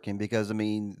knot's working because I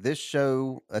mean, this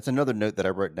show, that's another note that I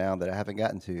wrote down that I haven't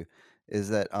gotten to, is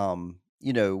that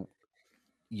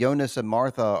Jonas and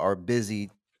Martha are busy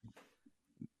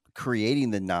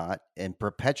creating the knot and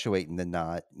perpetuating the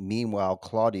knot. Meanwhile,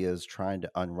 Claudia is trying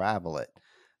to unravel it.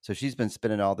 So she's been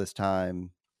spending all this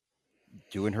time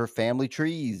doing her family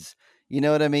trees. You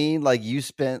know what I mean? Like you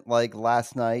spent like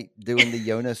last night doing the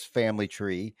Jonas family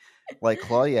tree. Like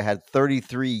Claudia had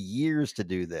 33 years to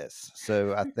do this.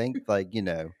 So I think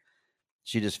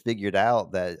she just figured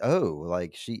out that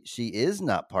like she is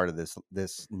not part of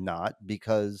this knot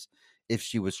because if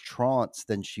she was trance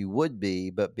then she would be,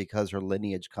 but because her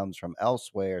lineage comes from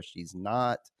elsewhere she's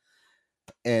not.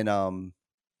 And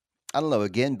I don't know,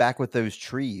 again, back with those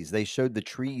trees, they showed the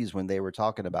trees when they were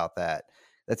talking about that.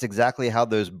 That's exactly how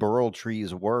those burl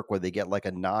trees work, where they get like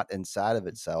a knot inside of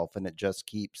itself and it just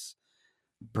keeps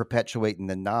perpetuating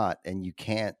the knot and you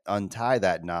can't untie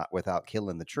that knot without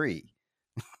killing the tree.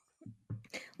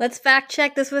 Let's fact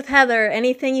check this with Heather.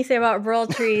 Anything you say about rural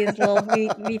trees will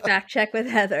be fact check with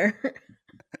Heather.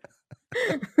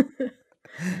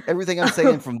 Everything I'm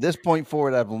saying um, from this point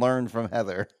forward, I've learned from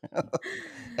Heather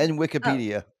and oh,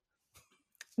 Wikipedia.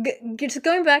 just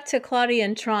going back to Claudia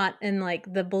and Trant and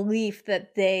like the belief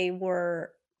that they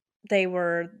were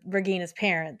Regina's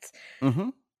parents. Hmm.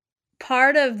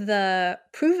 Part of the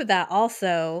proof of that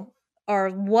also, or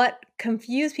what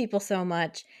confused people so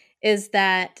much, is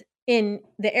that in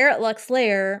the Eretlux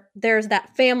layer, there's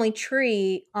that family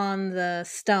tree on the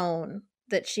stone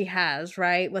that she has,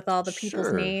 right? With all the people's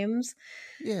Sure. names.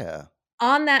 Yeah.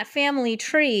 On that family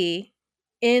tree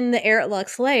in the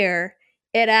Eretlux layer,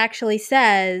 it actually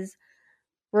says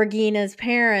Regina's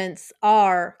parents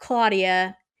are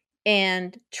Claudia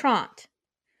and Trant.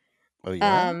 Oh,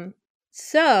 yeah. Um,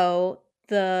 so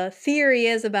the theory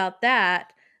is about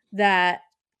that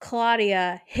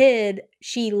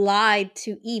she lied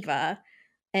to Eva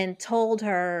and told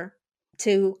her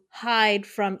to hide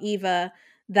from Eva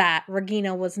that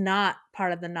Regina was not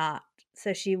part of the knot,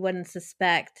 so she wouldn't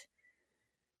suspect,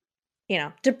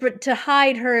 to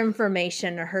hide her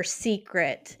information or her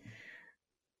secret.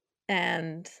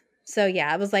 And so,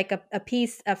 yeah, it was like a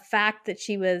piece of fact that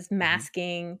she was Hmm.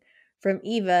 masking from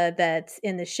Eva that's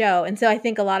in the show. And so I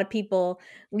think a lot of people,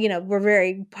 were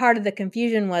very part of the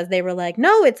confusion was they were like,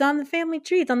 no, it's on the family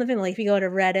tree. It's on the family. Like, if you go to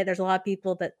Reddit, there's a lot of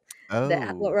people that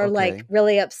Oh, were like okay.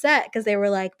 really upset because they were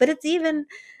like, but it's even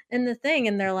in the thing.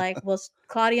 And they're like, well,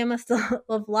 Claudia must have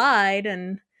lied.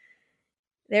 And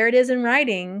there it is in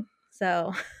writing.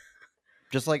 So,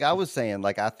 Just like I was saying,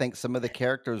 like I think some of the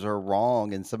characters are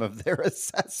wrong in some of their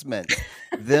assessments.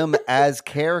 Them as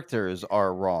characters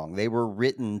are wrong. They were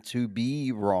written to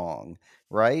be wrong,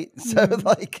 right? So hmm.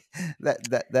 like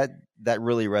that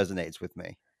really resonates with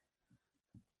me.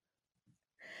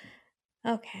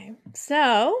 Okay.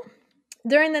 So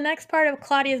during the next part of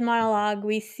Claudia's monologue,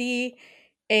 we see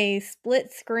a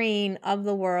split screen of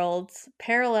the worlds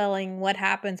paralleling what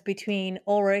happens between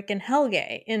Ulrich and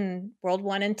Helge in World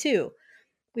 1 and 2.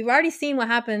 We've already seen what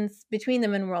happens between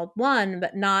them in World 1,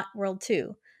 but not World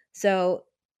 2. So,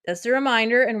 just a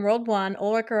reminder, in World 1,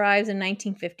 Ulrich arrives in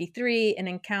 1953 and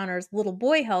encounters little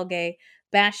boy Helge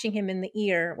bashing him in the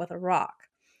ear with a rock.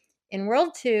 In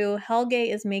World 2, Helge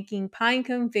is making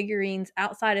pinecone figurines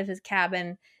outside of his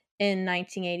cabin in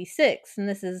 1986, and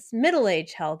this is middle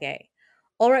aged Helge.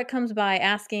 Ulrich comes by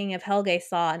asking if Helge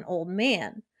saw an old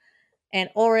man, and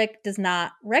Ulrich does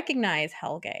not recognize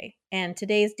Helge, and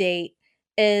today's date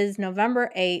is November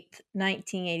 8th,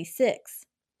 1986.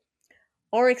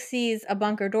 Ulrich sees the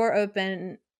bunker door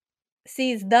open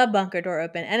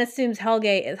and assumes Helge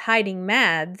is hiding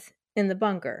Mads in the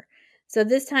bunker. So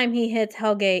this time he hits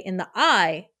Helge in the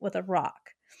eye with a rock.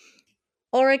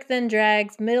 Ulrich then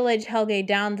drags middle aged Helge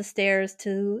down the stairs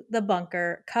to the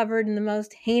bunker, covered in the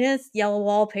most heinous yellow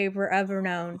wallpaper ever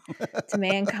known to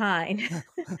mankind.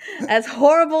 As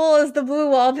horrible as the blue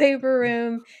wallpaper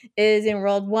room is in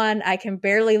World 1, I can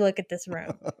barely look at this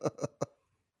room.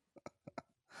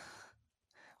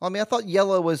 I mean, I thought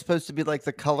yellow was supposed to be like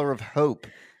the color of hope.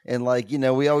 And like,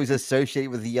 we always associate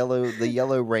with the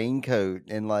yellow raincoat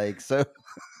and like so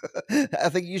I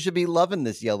think you should be loving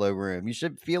this yellow room. You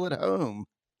should feel at home.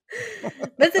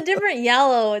 But it's a different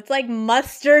yellow. It's like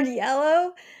mustard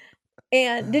yellow.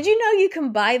 And did you know you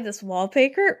can buy this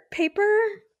wallpaper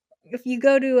if you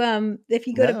go to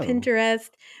No.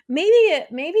 Pinterest? Maybe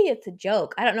it's a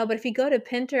joke. I don't know, but if you go to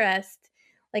Pinterest,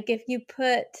 like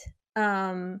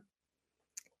um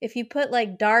if you put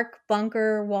like dark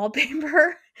bunker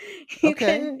wallpaper, you Okay.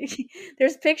 can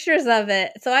there's pictures of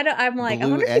it. So I'm like, I Blue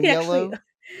wonder if you and could actually yellow?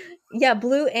 yeah,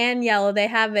 blue and yellow. They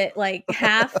have it like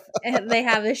half.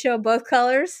 They show both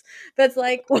colors. But it's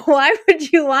like, why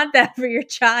would you want that for your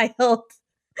child?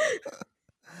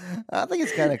 I think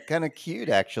it's kinda cute,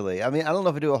 actually. I mean, I don't know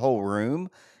if I do a whole room,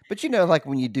 but, like,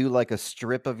 when you do, like, a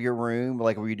strip of your room,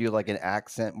 like, where you do, like, an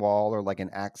accent wall or, like, an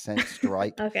accent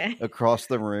stripe Okay. across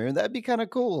the room, that'd be kinda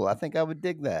cool. I think I would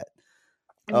dig that.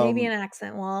 Maybe an Um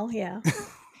accent wall, yeah.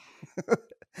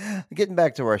 Getting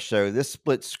back to our show, this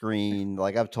split screen,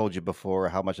 like I've told you before,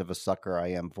 how much of a sucker I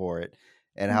am for it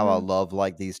and how I Mhm. love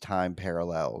like these time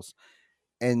parallels.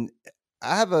 And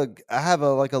I have a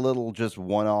like a little just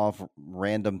one-off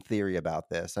random theory about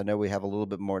this. I know we have a little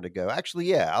bit more to go. Actually,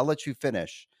 yeah, I'll let you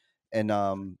finish and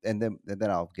then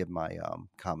I'll give my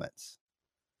comments.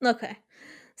 Okay.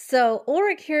 So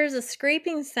Ulrich hears a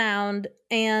scraping sound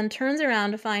and turns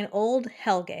around to find old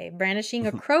Helge brandishing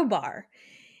a crowbar.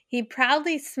 He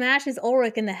proudly smashes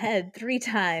Ulrich in the head 3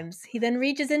 times. He then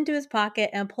reaches into his pocket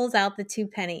and pulls out the 2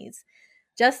 pennies.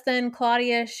 Just then,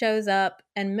 Claudia shows up,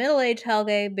 and middle aged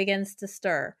Helge begins to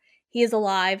stir. He is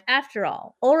alive after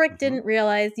all. Ulrich Mhm. didn't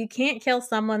realize you can't kill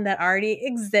someone that already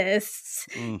exists.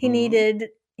 He Mhm. needed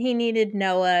he needed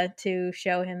Noah to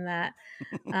show him that.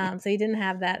 So he didn't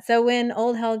have that. So when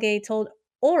old Helge told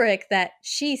Ulrich that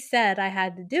she said I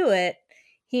had to do it,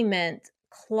 he meant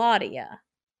Claudia.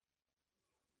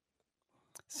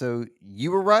 So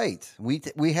you were right. We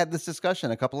had this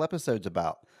discussion a couple episodes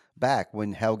about back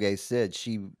when Helge said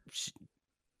she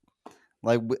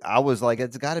like, I was like,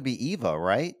 "It's gotta be Eva,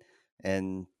 right?"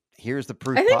 And here's the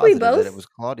I proof think we positive that it both was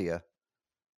Claudia.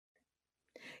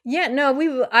 Yeah,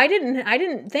 no, I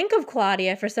didn't think of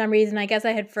Claudia for some reason. I guess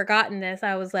I had forgotten this.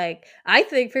 I was like, I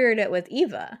think figured it was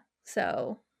Eva.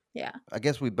 So, yeah. I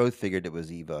guess we both figured it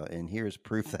was Eva, and here's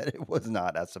proof that it was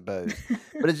not, I suppose.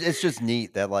 But it's just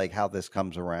neat that, like, how this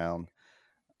comes around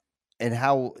and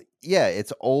how yeah,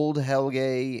 it's old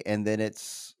Helge, and then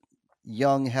it's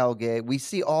young Helge. We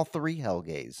see all 3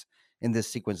 Helges in this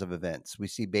sequence of events. We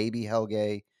see baby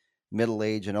Helge, middle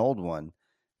age, and old one,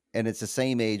 and it's the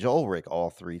same age Ulrich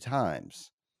all 3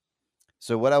 times.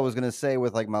 So what I was gonna say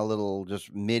with like my little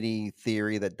just mini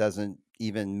theory that doesn't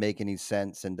even make any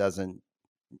sense and doesn't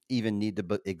even need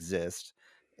to exist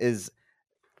is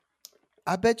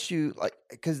I bet you like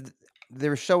because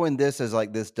they're showing this as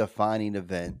like this defining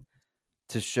event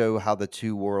to show how the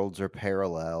two worlds are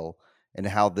parallel and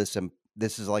how this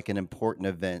is like an important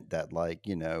event that like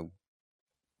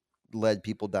led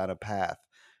people down a path.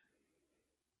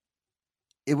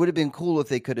 It would have been cool if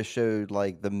they could have showed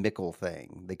like the Mickle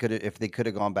thing. They could have if they could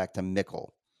have gone back to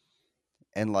Mickle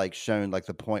and like shown like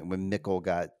the point when Mickle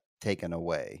got taken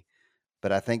away.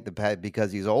 But I think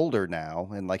because he's older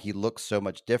now and like he looks so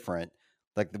much different,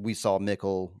 like we saw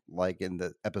Mickle like in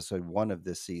the episode 1 of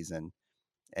this season,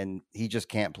 and he just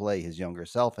can't play his younger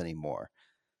self anymore.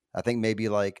 I think maybe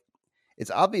like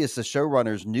it's obvious the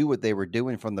showrunners knew what they were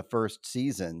doing from the first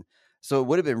season. So it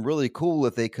would have been really cool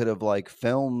if they could have like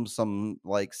filmed some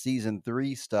like season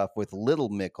 3 stuff with little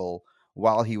Mickle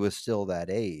while he was still that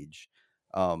age.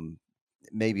 Um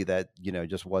Maybe that,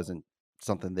 just wasn't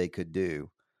something they could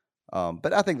do.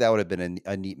 But I think that would have been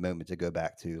a neat moment to go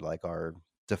back to, like our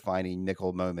defining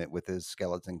Mickle moment with his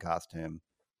skeleton costume.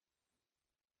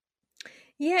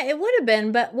 Yeah, it would have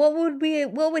been, but what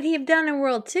would he have done in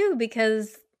World 2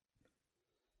 because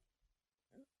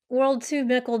World 2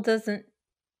 Mickle doesn't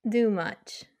do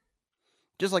much.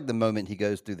 Just like the moment he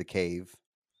goes through the cave,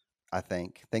 I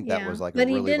think that Yeah, was like a but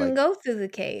he really didn't like go through the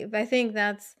cave. I think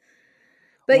that's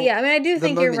But well, yeah, I mean I do the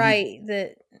think you're moment he right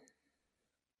that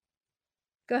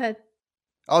Go ahead.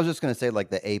 I was just gonna say like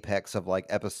the apex of like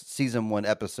season 1,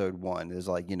 episode 1 is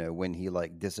like, when he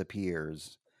like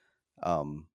disappears.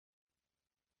 Um,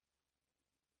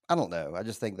 I don't know. I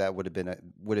just think that would have been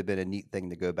a neat thing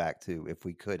to go back to if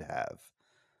we could have.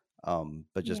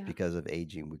 But just Yeah. because of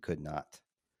aging, we could not.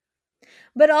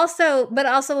 But also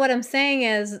what I'm saying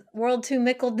is World 2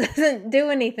 Mickle doesn't do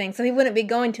anything, so he wouldn't be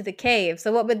going to the cave.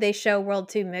 So what would they show World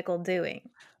 2 Mickle doing?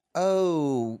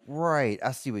 Oh, right.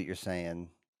 I see what you're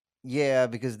saying. Yeah,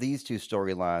 because these 2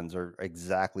 storylines are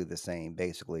exactly the same,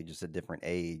 basically, just a different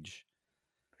age.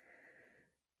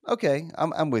 Okay,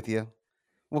 I'm with you.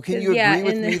 Well, can Cuz you yeah, agree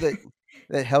with me that?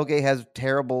 that Helge has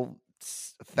terrible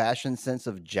fashion sense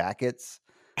of jackets.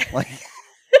 Like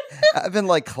I've been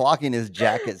like clocking his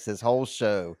jackets this whole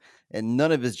show, and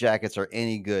none of his jackets are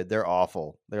any good. They're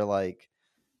awful. They're like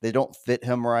they don't fit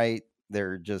him right.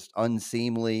 They're just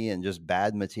unseemly and just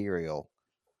bad material.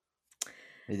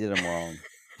 They did him wrong.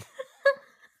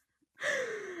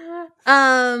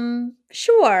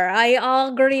 Sure.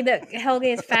 I'll agree that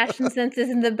Helge's fashion sense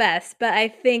isn't the best, but I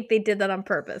think they did that on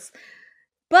purpose.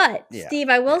 But, Yeah. Steve,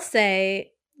 I will Yeah.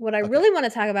 say what I Okay. really want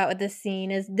to talk about with this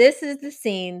scene is this is the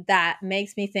scene that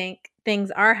makes me think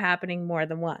things are happening more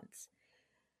than once.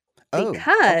 Oh, okay.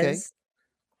 Because,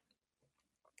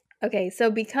 okay,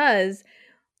 so because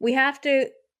we have to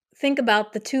think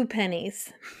about the two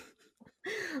pennies.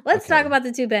 Let's talk Okay. about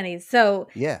the two pennies. So,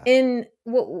 Yeah. in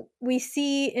what we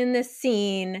see in this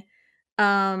scene,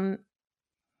 um,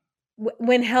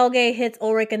 when Helge hits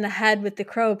Ulrich in the head with the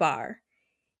crowbar,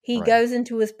 he Right. goes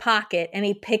into his pocket and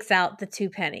he picks out the two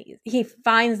pennies. He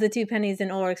finds the two pennies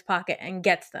in Ulrich's pocket and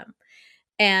gets them.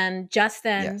 And just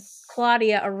then, Yes.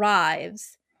 Claudia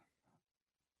arrives.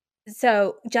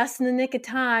 So, just in the nick of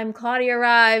time, Claudia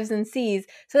arrives and sees.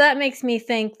 So, that makes me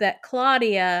think that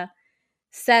Claudia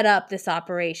set up this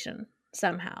operation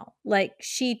somehow. Like,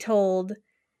 she told.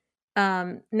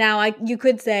 Now, you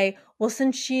could say, well,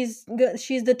 since she's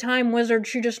the time wizard,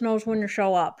 she just knows when to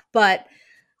show up. But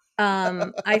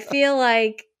I feel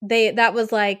like that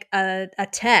was like a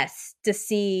test to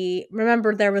see.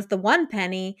 Remember, there was the one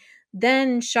penny.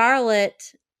 Then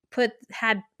Charlotte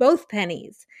had both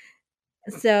pennies.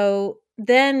 So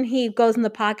then he goes in the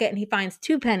pocket and he finds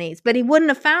two pennies, but he wouldn't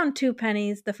have found two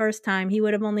pennies the first time. He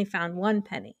would have only found one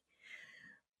penny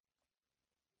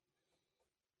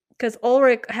because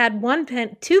Ulrich had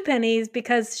two pennies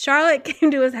because Charlotte came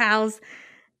to his house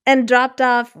and dropped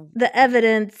off the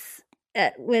evidence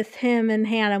with him and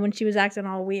Hannah when she was acting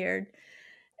all weird.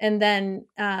 And then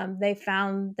they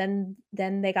found then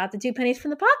they got the two pennies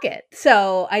from the pocket.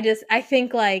 So I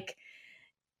think like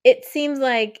it seems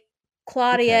like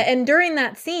Claudia, Okay. and during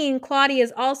that scene Claudia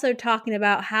is also talking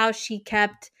about how she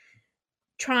kept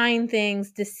trying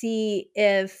things to see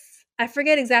if, I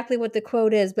forget exactly what the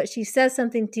quote is, but she says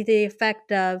something to the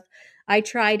effect of, I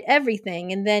tried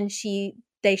everything. And then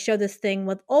they show this thing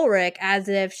with Ulrich as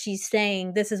if she's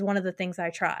saying, this is one of the things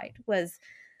I tried, was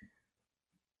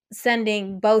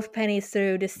sending both pennies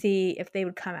through to see if they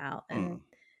would come out. And Hmm.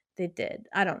 they did.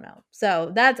 I don't know.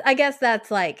 So I guess that's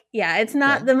like, yeah, it's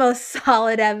not Okay. the most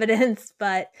solid evidence,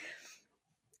 but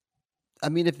I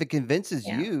mean, if it convinces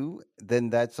yeah. you, then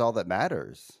that's all that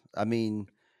matters. I mean,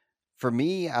 for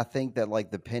me, I think that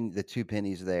like the two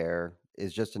pennies there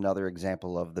is just another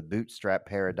example of the bootstrap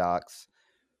paradox,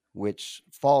 which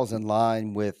falls in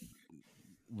line with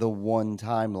the one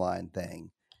timeline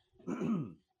thing.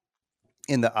 And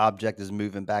the object is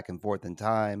moving back and forth in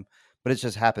time, but it's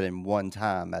just happening one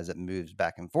time as it moves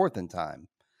back and forth in time.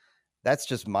 That's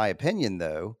just my opinion,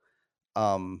 though.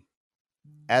 Um,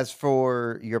 as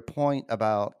for your point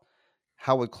about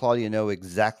how would Claudia know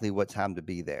exactly what time to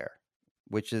be there,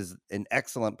 which is an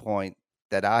excellent point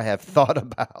that I have thought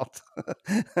about.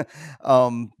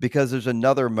 Because there's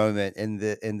another moment in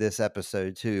this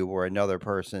episode too where another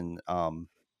person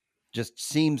just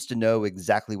seems to know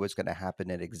exactly what's going to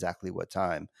happen at exactly what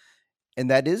time.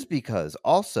 And that is because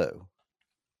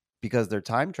they're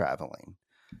time traveling.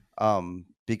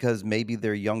 Because maybe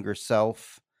their younger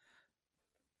self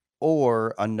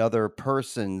or another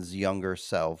person's younger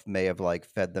self may have like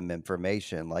fed them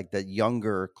information like that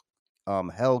younger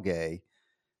Helge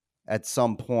at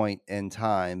some point in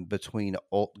time between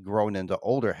grown into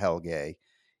older Helge,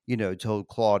 told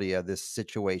Claudia this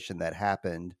situation that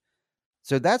happened.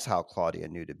 So that's how Claudia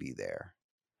knew to be there.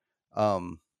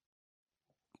 um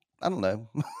I don't know.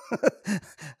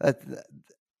 That-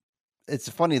 it's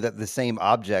funny that the same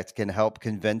object can help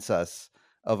convince us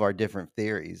of our different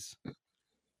theories.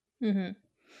 Mhm.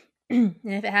 And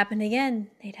if it happened again,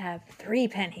 they'd have three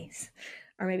pennies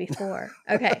or maybe four.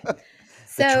 Okay. The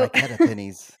So, tricetta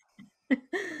pennies.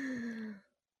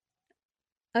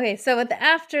 okay. So,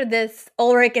 after this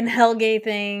Ulrich and Helge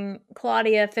thing,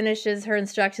 Claudia finishes her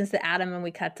instructions to Adam and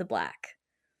we cut to black.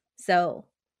 So,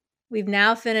 we've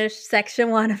now finished section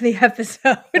one of the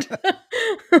episode.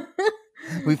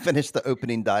 We finished the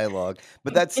opening dialogue,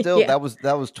 but that's still Yeah.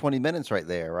 that was 20 minutes right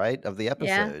there, right, of the Yeah.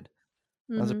 episode.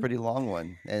 That was a Hmm. pretty long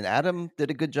one, and Adam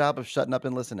did a good job of shutting up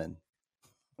and listening.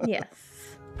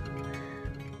 Yes.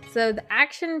 So the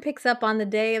action picks up on the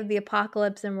day of the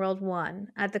apocalypse in World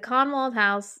 1. At the Conwald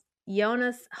house,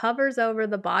 Jonas hovers over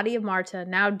the body of Marta,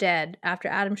 now dead, after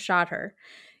Adam shot her.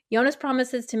 Jonas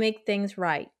promises to make things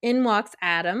right. In walks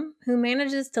Adam, who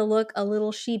manages to look a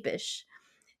little sheepish.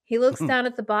 He looks down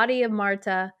at the body of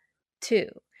Marta, too.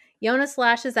 Jonas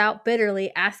lashes out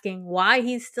bitterly, asking why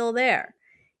he's still there.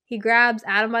 He grabs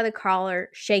Adam by the collar,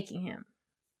 shaking him.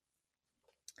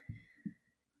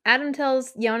 Adam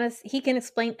tells Jonas he can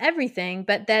explain everything,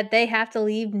 but that they have to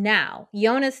leave now.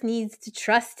 Jonas needs to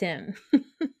trust him.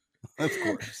 Of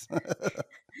course.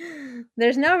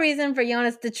 There's no reason for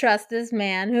Jonas to trust this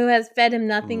man who has fed him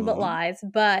nothing but Mhm, lies,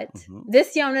 but mhm.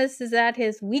 this Jonas is at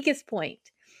his weakest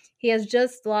point. He has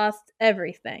just lost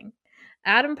everything.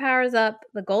 Adam powers up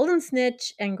the golden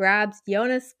snitch and grabs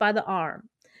Jonas by the arm.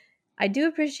 I do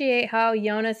appreciate how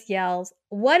Jonas yells,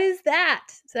 "What is that?"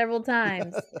 several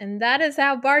times. And that is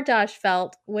how Bartosz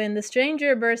felt when the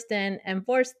stranger burst in and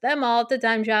forced them all to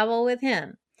time travel with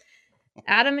him.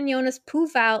 Adam and Jonas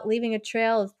poof out, leaving a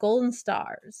trail of golden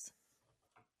stars.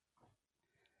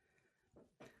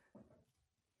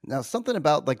 Now, something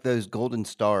about, like, those golden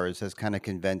stars has kinda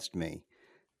convinced me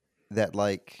that,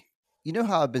 like, you know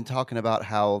how I've been talking about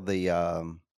how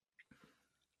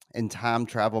in time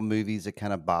travel movies, it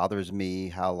kinda bothers me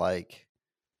how, like,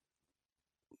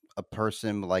 a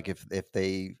person, like, if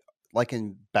they like,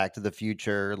 in Back to the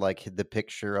Future, like, the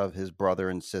picture of his brother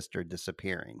and sister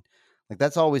disappearing. Like,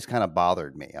 that's always kinda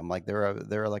bothered me. I'm like,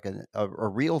 they're like a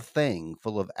real thing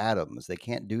full of atoms. They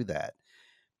can't do that.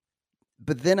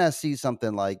 But then I see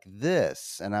something like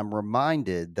this, and I'm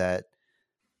reminded that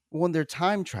when they're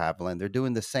time traveling, they're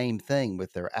doing the same thing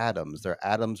with their atoms. Their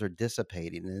atoms are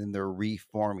dissipating and then they're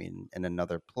reforming in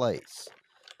another place.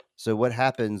 So, what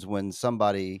happens when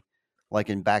somebody, like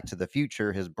in Back to the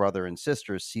Future, his brother and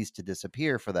sister cease to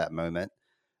disappear for that moment?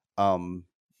 Um,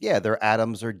 yeah, their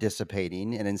atoms are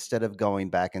dissipating, and instead of going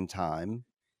back in time,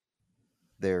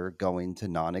 they're going to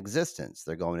non existence.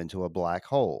 They're going into a black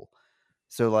hole.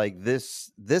 So like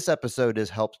this episode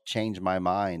has helped change my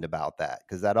mind about that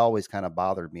because that always kind of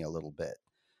bothered me a little bit.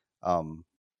 Um,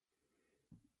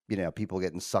 people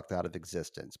getting sucked out of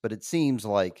existence. But it seems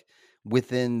like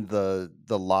within the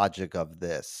logic of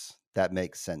this, that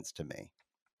makes sense to me.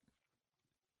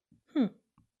 Hmm.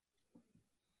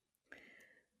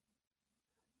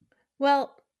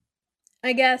 Well,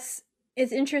 I guess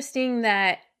it's interesting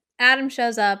that Adam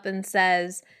shows up and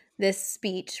says this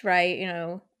speech,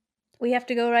 right? We have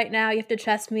to go right now. You have to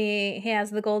trust me. He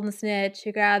has the golden snitch.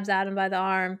 He grabs Adam by the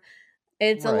arm.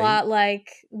 It's a Right. lot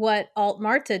like what Alt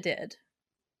Marta did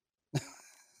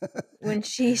when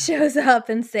she shows up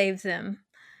and saves him.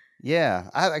 Yeah,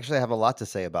 I actually have a lot to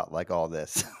say about like all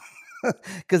this.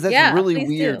 Cuz that's Yeah, really please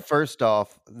weird do. first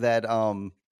off that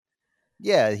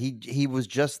yeah, he was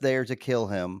just there to kill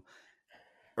him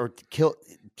or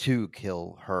to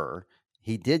kill her.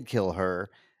 He did kill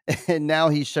her, and now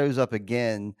he shows up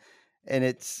again, and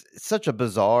it's such a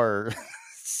bizarre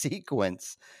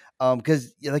sequence.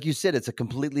 Because like you said, it's a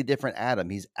completely different Adam.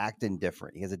 He's acting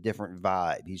different. He has a different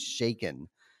vibe. He's shaken.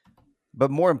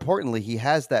 But more importantly, he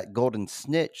has that golden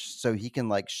snitch so he can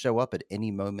like show up at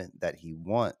any moment that he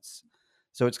wants.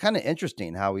 So it's kind of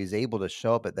interesting how he's able to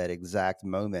show up at that exact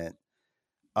moment.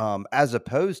 As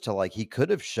opposed to like he could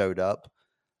have showed up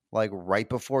like right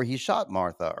before he shot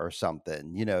Martha or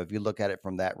something, if you look at it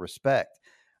from that respect.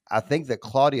 I think that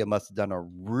Claudia must have done a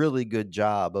really good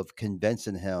job of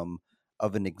convincing him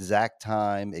of an exact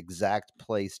time, exact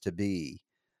place to be.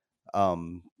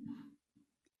 Um,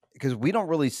 because we don't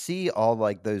really see all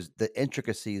like the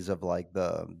intricacies of like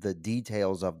the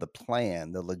details of the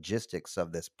plan, the logistics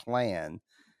of this plan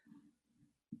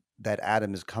that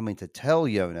Adam is coming to tell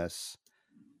Jonas,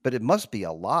 but it must be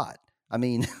a lot. I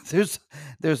mean, there's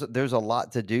a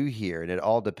lot to do here, and it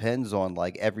all depends on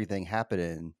like everything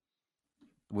happening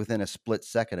within a split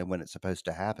second of when it's supposed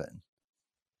to happen.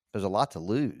 There's a lot to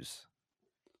lose.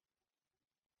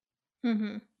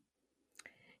 Mhm.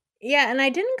 Yeah, and I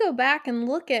didn't go back and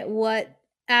look at what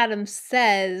Adam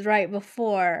says right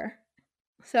before,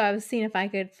 so I was seeing if I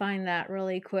could find that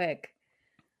really quick.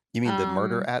 You mean the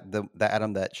murder Um, at the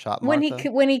Adam that shot Martha?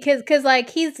 when he because like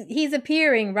he's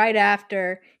appearing right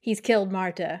after he's killed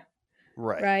Marta,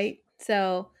 Right. right?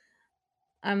 So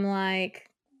I'm like,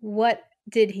 what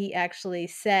did he actually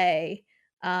say?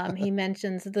 He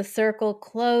mentions the circle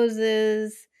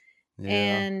closes,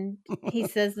 Yeah. and he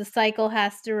says the cycle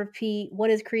has to repeat. What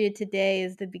is created today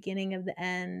is the beginning of the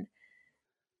end.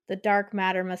 The dark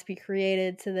matter must be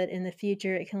created so that in the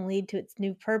future it can lead to its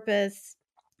new purpose.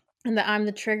 And that I'm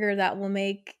the trigger that will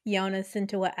make Jonas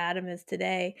into what Adam is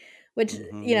today. Which,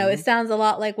 it Mhm. sounds a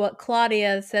lot like what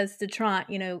Claudia says to Trant.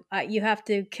 You have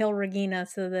to kill Regina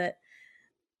so that,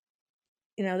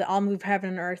 that I'll move heaven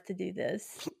and earth to do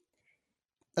this.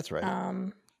 That's right.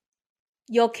 Um,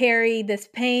 You'll carry this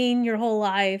pain your whole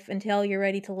life until you're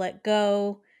ready to let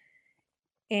go,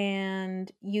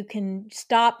 and you can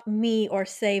stop me or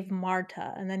save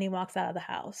Marta. And then he walks out of the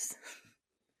house.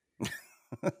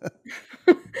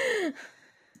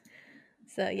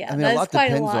 So I yeah, mean, a that's lot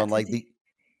quite a depends lot on to like do. the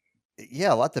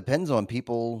yeah, a lot depends on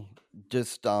people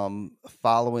just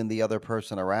following the other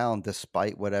person around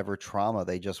despite whatever trauma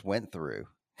they just went through.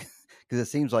 Because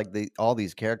it seems like all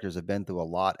these characters have been through a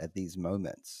lot at these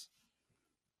moments.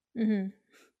 Mhm.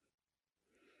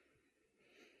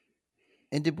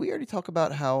 And did we already talk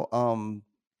about how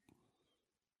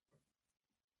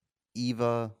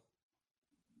Eva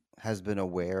has been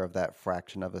aware of that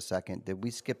fraction of a second? Did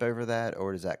we skip over that,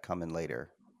 or does that come in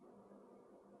later?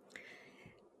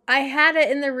 I had it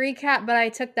in the recap, but I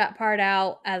took that part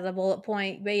out as a bullet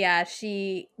point. But yeah,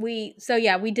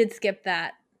 we did skip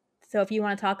that. So if you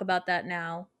want to talk about that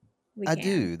now, we I can.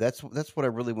 do. That's what I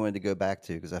really wanted to go back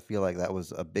to because I feel like that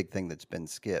was a big thing that's been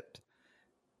skipped.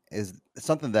 Is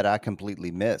something that I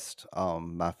completely missed.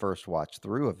 My first watch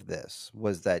through of this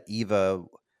was that Eva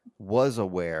was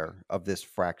aware of this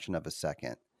fraction of a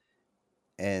second,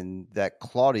 and that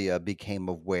Claudia became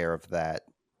aware of that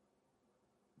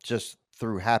just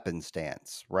through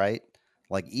happenstance, right?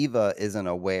 Like Eva isn't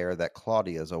aware that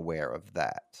Claudia is aware of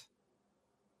that.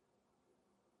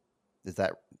 Is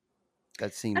that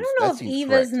I don't that know if seems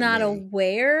Eva's correct to not me?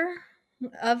 aware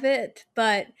of it,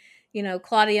 but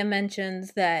Claudia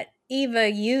mentions that Eva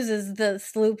uses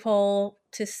this loophole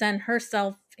to send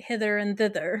herself hither and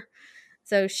thither.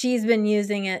 So she's been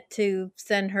using it to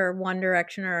send her one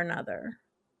direction or another.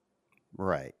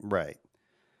 Right, right.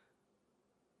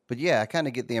 But yeah, I kind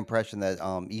of get the impression that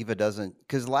Eva doesn't,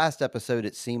 because last episode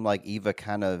it seemed like Eva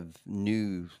kind of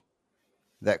knew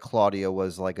that Claudia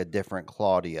was like a different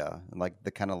Claudia, and like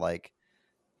the kind of like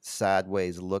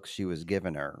sideways look she was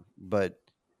giving her. But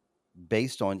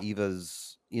based on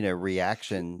Eva's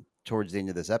reaction towards the end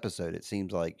of this episode, it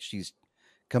seems like she's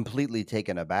completely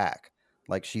taken aback.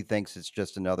 Like she thinks it's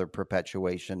just another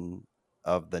perpetuation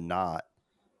of the knot,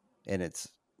 and it's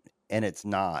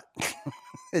not.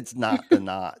 It's not the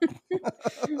knot.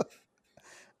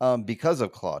 Because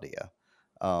of Claudia.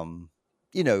 Um,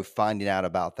 finding out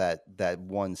about that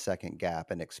 1 second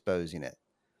gap and exposing it.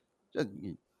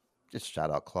 Just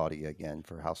shout out Claudia again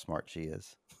for how smart she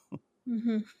is.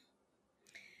 Mhm.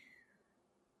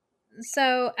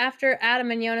 So after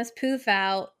Adam and Jonas poof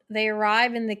out, they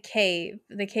arrive in the cave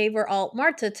where Alt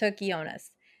Marta took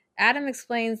Jonas. Adam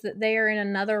explains that they are in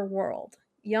another world.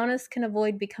 Jonas can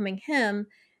avoid becoming him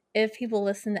if he will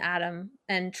listen to Adam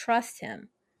and trust him.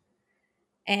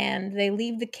 And they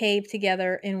leave the cave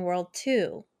together in World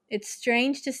 2. It's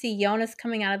strange to see Jonas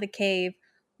coming out of the cave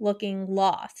looking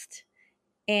lost.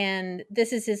 And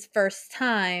this is his first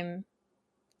time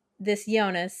this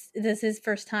is his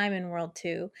first time in World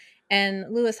 2.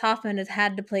 And Lewis Hoffman has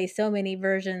had to play so many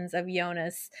versions of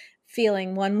Jonas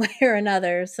feeling one way or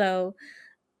another. So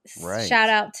shout Right.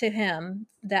 out to him,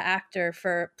 the actor,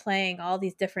 for playing all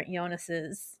these different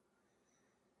Jonases.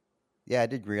 Yeah, I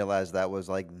did realize that was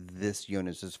like this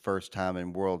Eunice's first time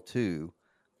in World 2,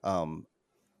 um,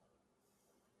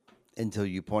 until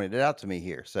you pointed it out to me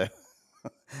here. So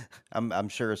I'm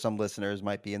sure some listeners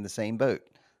might be in the same boat.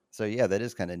 So yeah, that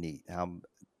is kind of neat.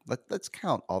 Let's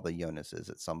count all the Jonases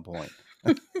at some point.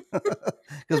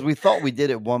 Because we thought we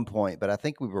did at one point, but I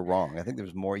think we were wrong. I think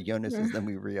there's more Jonases than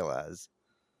we realize.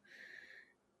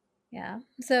 Yeah.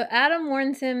 So Adam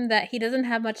warns him that he doesn't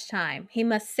have much time. He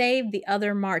must save the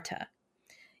other Marta.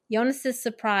 Jonas is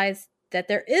surprised that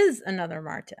there is another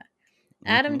Marta.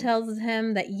 Adam Hmm. tells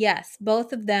him that yes,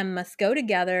 both of them must go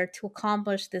together to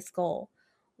accomplish this goal.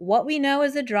 What we know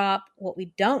is a drop, what we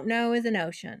don't know is an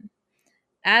ocean.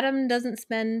 Adam doesn't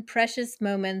spend precious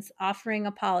moments offering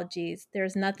apologies.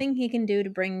 There's nothing he can do to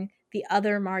bring the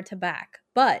other Marta back,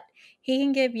 but he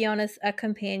can give Jonas a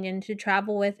companion to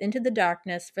travel with into the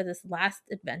darkness for this last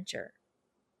adventure.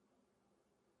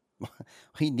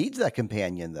 He needs that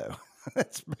companion, though.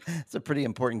 It's a pretty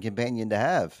important companion to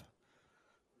have.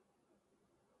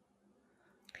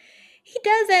 He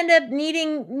does end up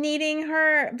needing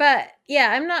her, but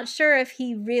yeah, I'm not sure if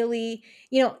he really,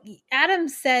 Adam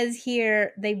says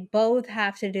here they both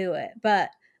have to do it, but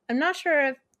I'm not sure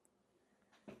if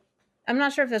I'm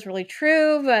not sure if that's really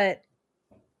true, but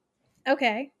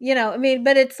okay. I mean,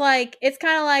 but it's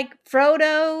kind of like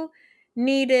Frodo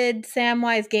needed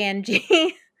Samwise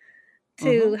Gamgee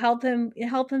to Hmm. help him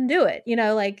do it.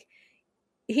 Like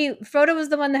he Frodo was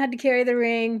the one that had to carry the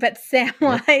ring, but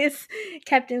Yep. Samwise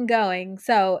kept him going.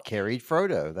 So, Carried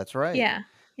Frodo. That's right. yeah.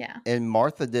 Yeah. And I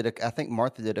think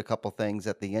Martha did a couple things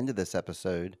at the end of this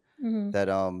episode Mhm. that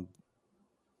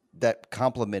that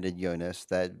complimented Jonas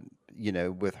that,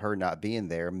 with her not being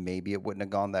there, maybe it wouldn't have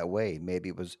gone that way. Maybe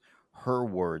it was her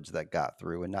words that got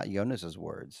through and not Jonas's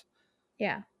words.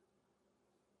 Yeah.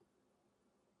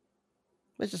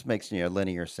 It just makes,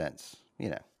 linear sense.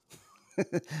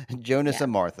 Jonas Yeah.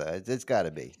 and Martha. It's got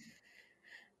to be.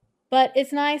 But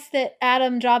it's nice that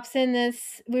Adam drops in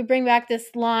this. We bring back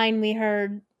this line we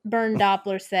heard Bern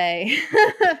Doppler say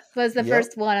was the Yep.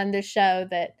 first one on the show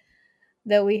that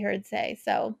we heard say.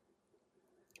 So,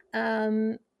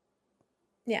 um,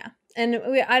 yeah, and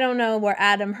I don't know where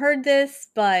Adam heard this,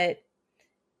 but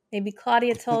maybe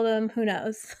Claudia told him. Who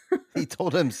knows? He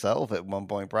told himself at one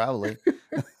point, probably.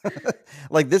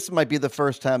 Like this might be the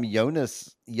first time young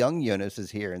Jonas,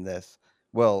 is hearing this.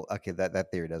 Well, okay, that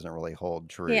theory doesn't really hold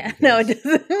true Yeah, no, it because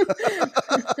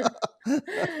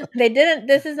doesn't. They didn't.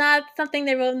 This is not something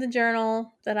they wrote in the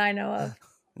journal that I know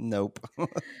nope. of.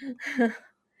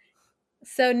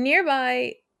 So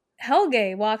nearby,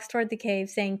 Helge walks toward the cave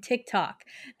saying tick tock.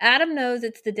 Adam knows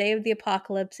it's the day of the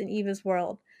apocalypse in Eva's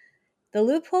world. The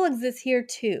loophole exists here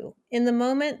too. In the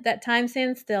moment that time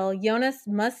stands still, Jonas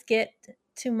must get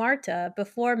to Marta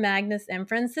before Magnus and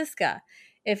Franziska.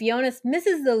 If Jonas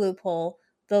misses the loophole,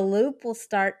 the loop will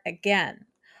start again.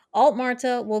 Alt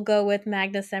Marta will go with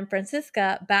Magnus and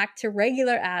Franziska back to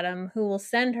regular Adam, who will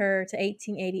send her to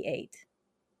 1888.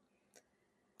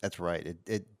 That's right.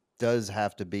 It does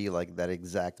have to be like that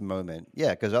exact moment.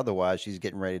 Yeah, because otherwise she's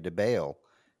getting ready to bail,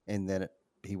 and then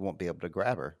he won't be able to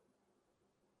grab her.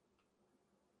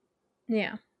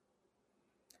 Yeah.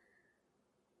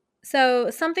 So,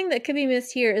 something that could be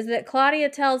missed here is that Claudia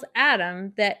tells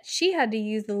Adam that she had to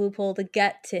use the loophole to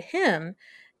get to him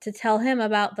to tell him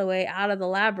about the way out of the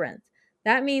labyrinth.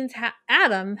 That means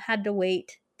Adam had to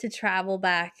wait to travel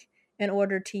back in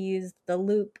order to use the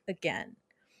loop again.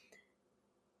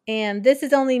 And this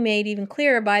is only made even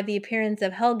clearer by the appearance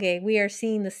of Helge. We are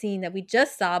seeing the scene that we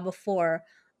just saw before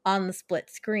on the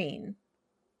split screen.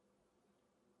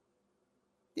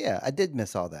 Yeah, I did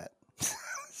miss all that.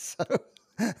 So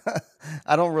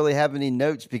I don't really have any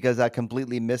notes because I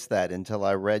completely missed that until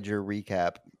I read your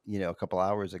recap, a couple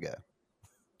hours ago.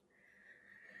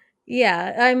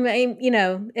 Yeah,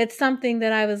 it's something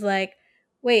that I was like,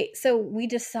 wait, so we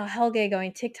just saw Helge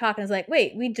going TikTok, and I was like,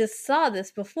 wait, we just saw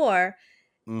this before.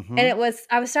 And Mm-hmm.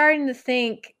 I was starting to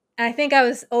think, and I think I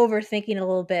was overthinking a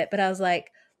little bit, but I was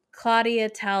like, Claudia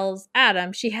tells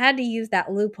Adam she had to use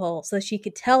that loophole so she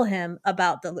could tell him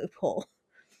about the loophole.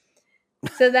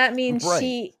 So that means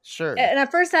Right. Sure. and at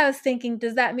first I was thinking,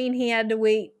 does that mean he had to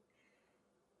wait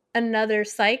another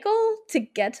cycle to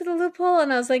get to the loophole?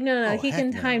 And I was like, no, no, no, Oh, he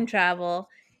can heck time no. travel.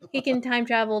 He can time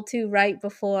travel to right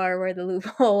before where the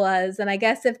loophole was. And I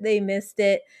guess if they missed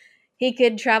it, he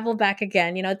could travel back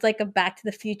again. It's like a back to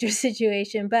the future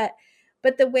situation. But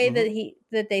the way Hmm.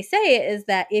 that they say it is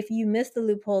that if you miss the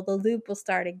loophole, the loop will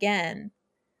start again.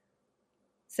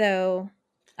 So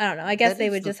I don't know. I guess That they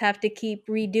is would the just have to keep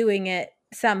redoing it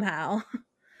somehow.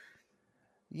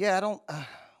 Yeah, I don't.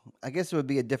 I guess it would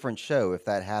be a different show if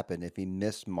that happened. If he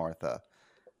missed Martha,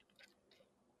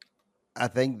 I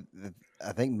think.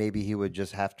 I think maybe he would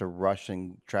just have to rush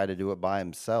and try to do it by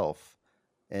himself,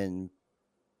 and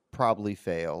probably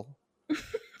fail,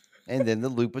 and then the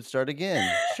loop would start again.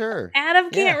 Sure. Adam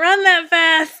Yeah. can't run that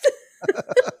fast.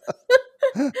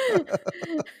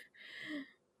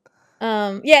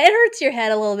 Yeah, it hurts your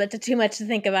head a little bit to too much to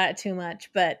think about it too much,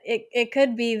 but it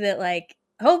could be that like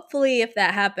hopefully if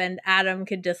that happened, Adam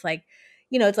could just like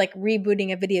it's like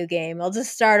rebooting a video game. I'll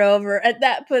just start over at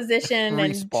that position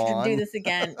and do Respawn. this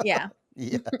again. Yeah.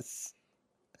 Yes.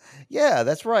 Yeah,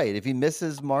 that's right. If he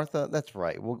misses Martha, that's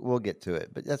right. We'll get to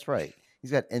it, but that's right.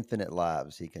 He's got infinite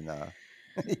lives he can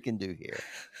he can do here.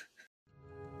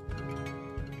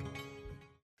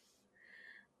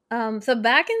 So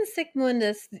back in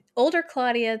Sigmundus, older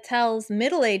Claudia tells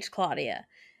middle-aged Claudia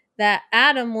that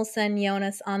Adam will send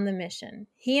Jonas on the mission.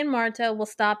 He and Marta will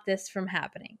stop this from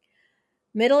happening.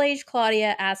 Middle aged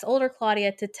Claudia asks older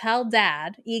Claudia to tell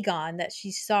dad, Egon, that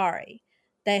she's sorry.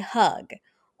 They hug.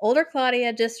 Older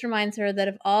Claudia just reminds her that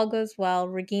if all goes well,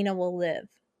 Regina will live.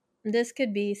 This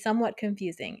could be somewhat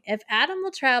confusing. If Adam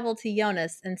will travel to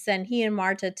Jonas and send he and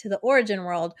Marta to the origin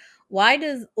world, why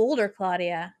does older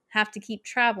Claudia have to keep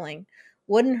traveling?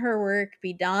 Wouldn't her work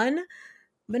be done?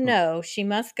 But no, she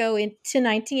must go into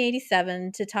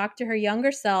 1987 to talk to her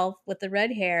younger self with the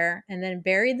red hair and then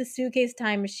bury the suitcase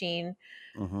time machine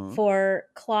Hmm. for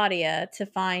Claudia to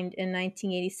find in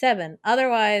 1987.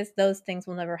 Otherwise, those things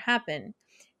will never happen.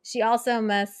 She also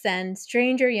must send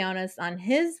Stranger Jonas on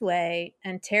his way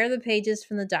and tear the pages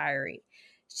from the diary.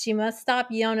 She must stop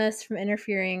Jonas from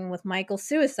interfering with Michael's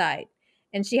suicide.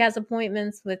 and she has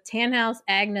appointments with Tannhaus,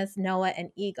 Agnes, Noah,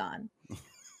 and Egon.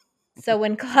 So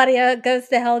when Claudia goes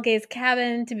to Helge's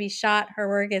cabin to be shot, her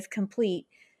work is complete.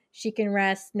 She can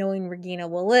rest knowing Regina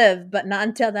will live, but not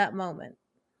until that moment.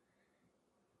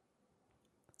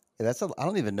 Yeah, I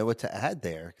don't even know what to add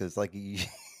there because like you,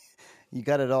 you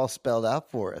got it all spelled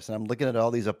out for us. And I'm looking at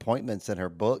all these appointments in her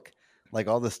book, like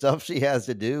all the stuff she has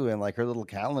to do, and like her little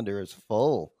calendar is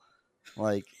full.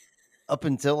 Like up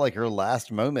until like her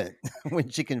last moment when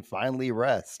she can finally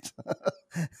rest.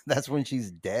 That's when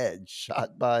she's dead,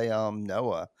 shot by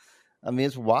Noah. I mean,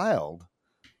 it's wild.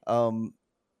 Um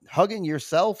Hugging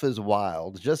yourself is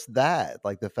wild. Just that,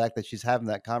 like the fact that she's having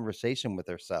that conversation with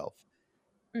herself.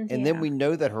 And then Yeah. we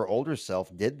know that her older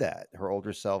self did that. Her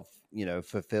older self,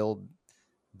 fulfilled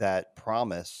that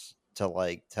promise to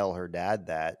like tell her dad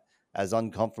that, as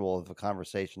uncomfortable of a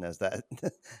conversation as that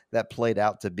that played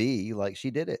out to be, like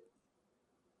she did it.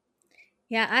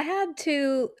 Yeah, I had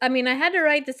to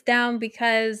write this down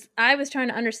because I was trying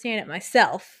to understand it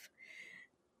myself.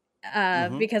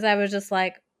 Mhm. Because I was just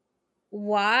like,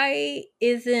 why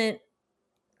isn't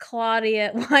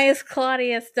Claudia, why is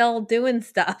Claudia still doing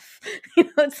stuff?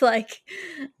 It's like,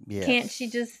 can't she Yes.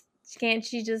 just, can't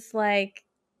she just like,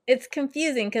 it's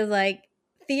confusing because, like,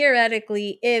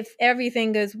 theoretically, if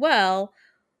everything goes well,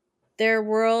 their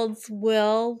worlds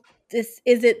will, is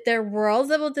it their worlds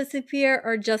that will disappear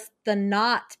or just the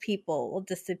not people will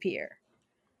disappear?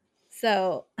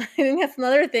 So I think that's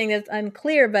another thing that's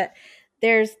unclear, but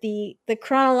there's the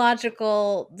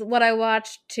chronological, what I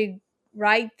watched to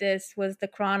write this was the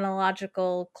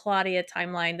chronological Claudia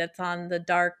timeline that's on the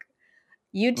Dark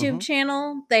YouTube Mhm.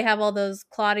 channel. They have all those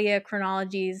Claudia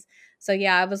chronologies. So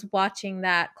yeah, I was watching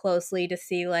that closely to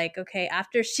see, like, okay,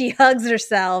 after she hugs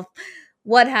herself,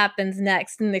 what happens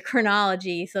next in the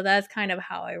chronology. So that's kind of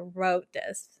how I wrote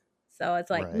this. So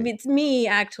it's like, Right. it's me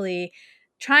actually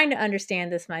trying to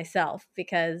understand this myself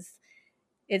because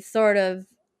it's sort of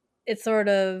it's sort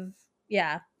of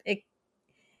yeah,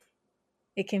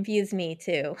 it confused me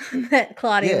too that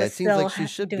Claudia Yeah, was it seems like still she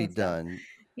should be doing stuff. done.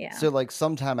 Yeah. So like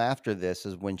sometime after this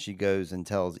is when she goes and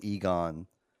tells Egon,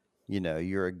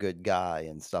 you're a good guy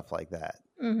and stuff like that.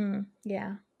 Mhm.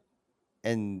 Yeah.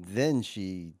 And then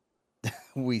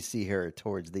we see her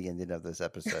towards the ending of this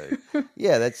episode.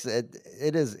 Yeah, that's it.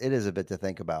 It is a bit to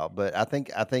think about, but I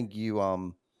think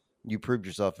you proved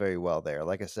yourself very well there.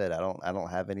 Like I said, I don't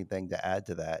have anything to add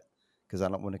to that because I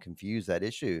don't want to confuse that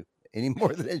issue any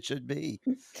more than it should be.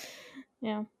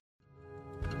 Yeah.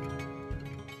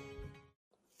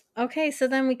 Okay, so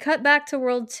then we cut back to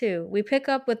World 2. We pick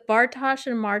up with Bartosz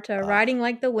and Marta Ah, riding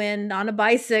like the wind on a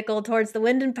bicycle towards the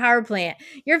wind and power plant.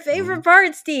 Your mhm. favorite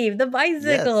part, Steve, the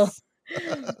bicycle. Yes.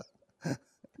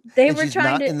 They And were she's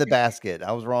trying not to in the basket.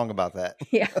 I was wrong about that.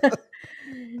 yeah.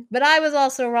 But I was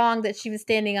also wrong that she was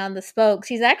standing on the spoke.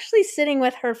 She's actually sitting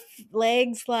with her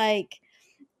legs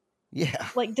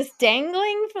Yeah, just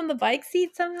dangling from the bike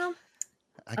seat somehow.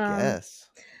 I Um guess.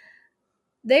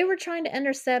 They were trying to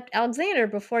intercept Alexander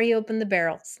before he opened the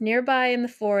barrels. Nearby in the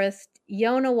forest,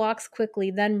 Yona walks quickly,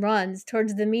 then runs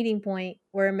towards the meeting point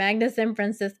where Magnus and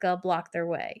Francisca block their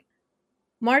way.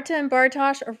 Marta and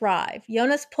Bartosz arrive.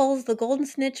 Jonas pulls the golden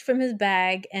snitch from his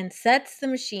bag and sets the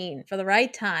machine for the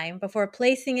right time before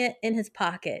placing it in his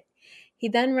pocket. He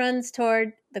then runs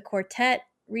toward the quartet,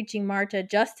 reaching Marta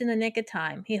just in the nick of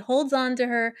time. He holds on to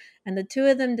her, and the two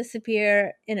of them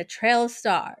disappear in a trail of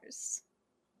stars.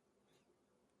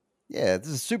 Yeah, this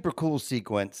is a super cool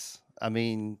sequence. I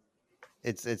mean,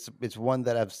 it's one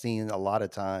that I've seen a lot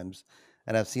of times,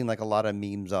 and I've seen like a lot of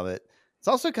memes of it. It's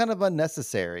also kind of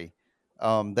unnecessary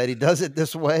that he does it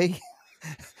this way,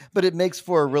 but it makes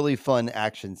for a really fun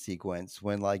action sequence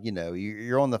when like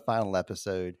you're on the final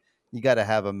episode. You got to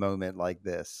have a moment like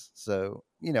this. So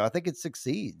I think it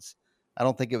succeeds. I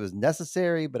don't think it was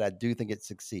necessary, but I do think it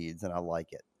succeeds, and I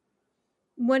like it.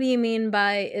 What do you mean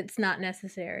by it's not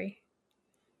necessary?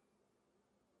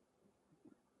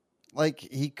 Like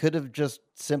he could have just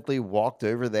simply walked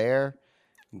over there,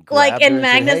 Like, grabbed her, and and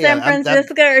said, Magnus "Hey, and I'm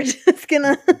Francisca are just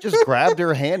gonna. just grabbed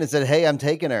her hand and said, "Hey, I'm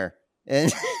taking her,"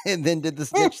 and and then did the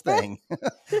snitch thing.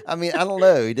 I mean, I don't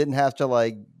know. He didn't have to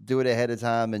like do it ahead of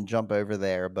time and jump over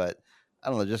there, but I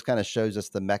don't know. Just kind of shows us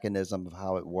the mechanism of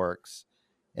how it works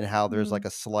and how there's like Mm. a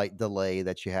slight delay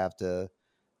that you have to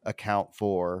account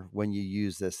for when you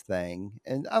use this thing.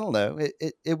 And I don't know.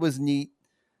 It was neat.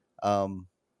 Um,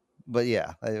 but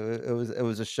yeah, it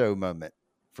was a show moment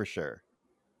for sure.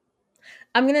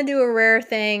 I'm gonna do a rare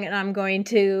thing, and I'm going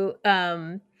to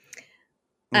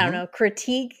I don't Hmm. know,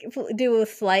 do a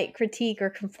slight critique or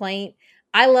complaint.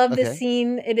 I love this Okay.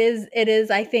 scene. It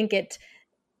is I think it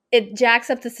jacks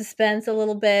up the suspense a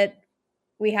little bit.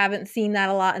 we haven't seen that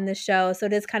a lot in the show, so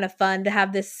it is kind of fun to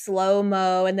have this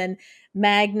slow-mo, and then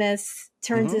Magnus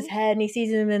turns his Mhm. head and he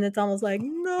sees him, and it's almost like,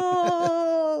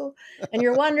 "No!" And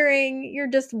you're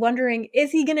just wondering,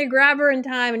 is he gonna grab her in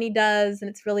time? And he does, and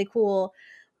it's really cool.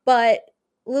 But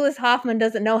Lewis Hoffman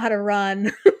doesn't know how to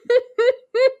run.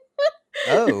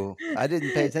 Oh, I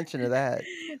didn't pay attention to that.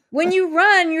 When you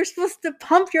run, you're supposed to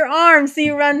pump your arms so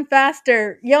you run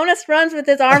faster. Jonas runs with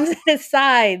his arms at his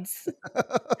sides.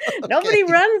 Nobody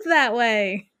Okay. runs that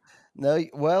way. No,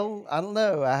 well, I don't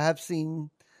know. I have seen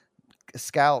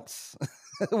scouts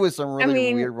with some I really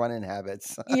mean, weird running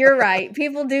habits. you're right.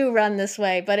 People do run this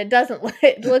way, but it doesn't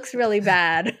it looks really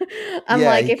bad. I'm Yeah,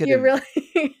 like, he if could you're have.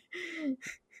 really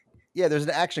Yeah, there's an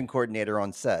action coordinator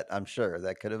on set, I'm sure,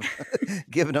 that could have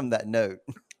given him that note.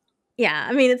 Yeah,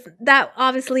 I mean, it's that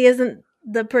obviously isn't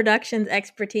the production's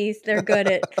expertise. They're good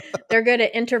at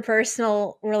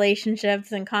interpersonal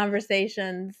relationships and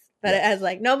conversations, but it has Yes.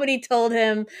 like nobody told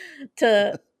him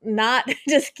to not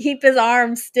just keep his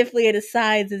arms stiffly at his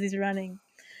sides as he's running.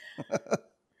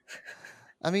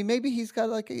 I mean, maybe he's got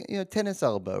like a tennis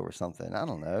elbow or something. I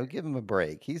don't know. Give him a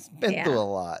break. He's been through Yeah. a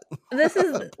lot. This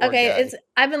is Poor okay, guy. it's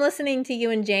I've been listening to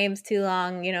you and James too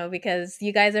long, because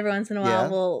you guys every once in a while Yeah.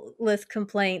 will list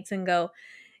complaints and go,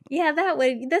 "Yeah, that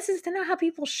way this is to know how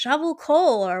people shovel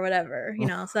coal or whatever,"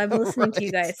 so I've been listening to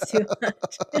you Right. guys too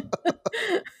much.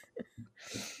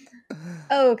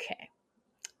 Okay.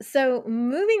 So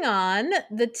moving on,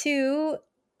 the two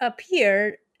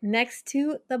appeared next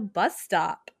to the bus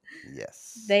stop.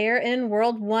 Yes. They're in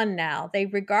World 1 now. They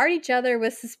regard each other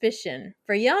with suspicion.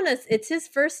 For Jonas, it's his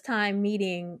first time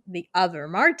meeting the other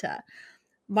Marta.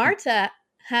 Marta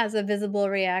has a visible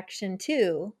reaction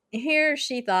too. Here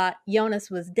she thought Jonas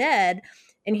was dead,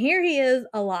 and here he is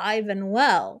alive and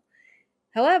well.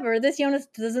 However, this Jonas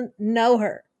doesn't know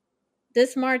her.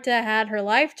 This Marta had her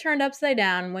life turned upside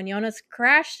down when Jonas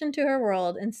crashed into her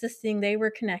world, insisting they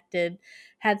were connected,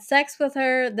 had sex with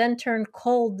her, then turned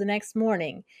cold the next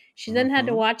morning. She then had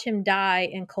to Hmm. watch him die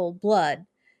in cold blood.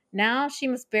 Now she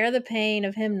must bear the pain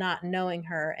of him not knowing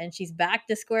her, and she's back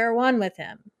to square one with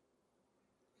him.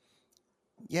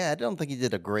 Yeah, I don't think he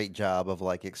did a great job of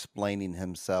like explaining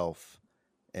himself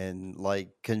and like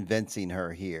convincing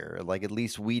her here. Like at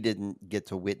least we didn't get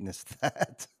to witness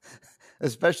that.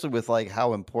 Especially with like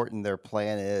how important their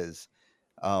plan is.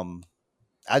 Um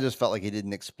I just felt like he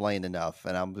didn't explain enough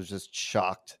and I was just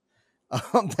shocked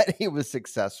that he was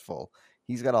successful.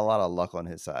 He's got a lot of luck on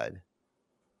his side.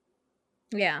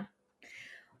 Yeah.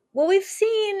 Well, we've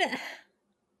seen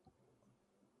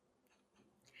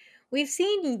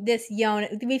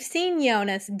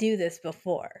Jonas do this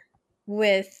before.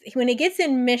 With when he gets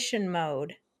in mission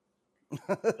mode,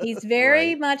 he's very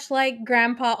Right. much like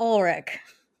Grandpa Ulrich.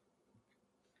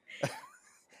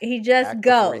 He just Act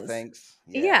before he goes. thinks.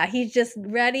 Yeah, Yeah. he's just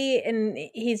ready and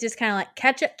he's just kind of like,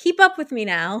 catch up, keep up with me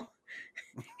now.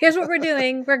 Here's what we're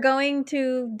doing. We're going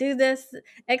to do this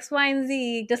X, Y, and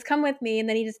Z. Just come with me. And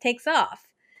then he just takes off.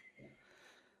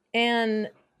 And Yeah,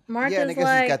 and I Marta's guess he's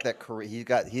got like,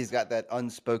 that he's got that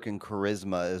unspoken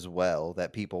charisma as well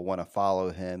that people want to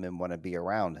follow him and want to be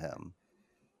around him.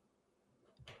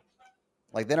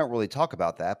 Like they don't really talk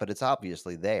about that, but it's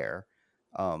obviously there.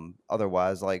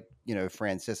 Otherwise, like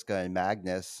Francisca and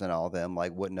Magnus and all them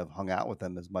like wouldn't have hung out with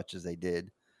him as much as they did,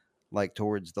 like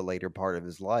towards the later part of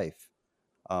his life.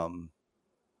 Um,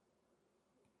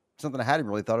 Something I hadn't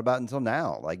really thought about until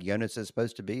now. Like Jonas is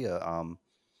supposed to be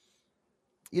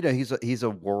he's a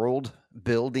world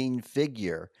building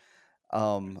figure.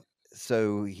 Um,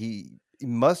 so he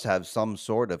must have some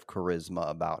sort of charisma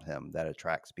about him that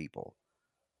attracts people.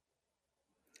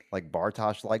 Like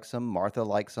Bartosh likes him, Martha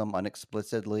likes him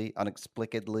unexplicably.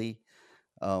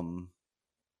 Um,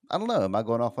 I don't know. Am I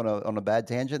going off on a bad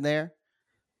tangent there?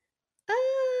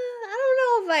 I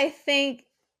don't know if I think.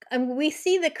 We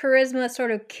see the charisma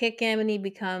sort of kick him and he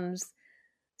becomes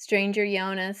Stranger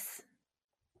Jonas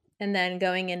and then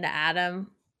going into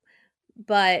Adam.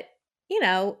 But,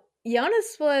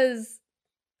 Jonas was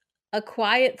a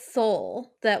quiet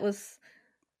soul that was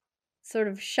sort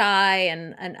of shy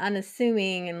and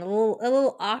unassuming and a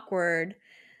little awkward.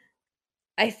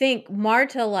 I think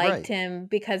Marta liked Right. him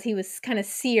because he was kind of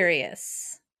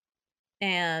serious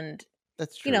and,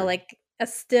 That's true. like a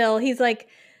still he's like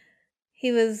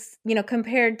he was,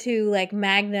 compared to like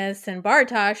Magnus and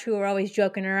Bartosh who were always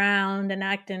joking around and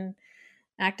acting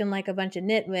like a bunch of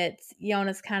nitwits.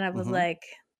 Jonas kind of was Hmm. like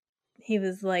he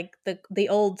was like the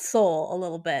old soul a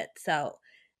little bit. So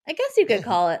I guess you Yeah. could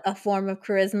call it a form of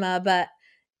charisma, but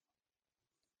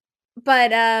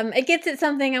it gets at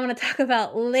something I want to talk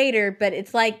about later, but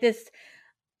it's like this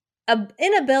a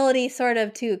inability sort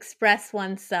of to express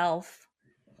oneself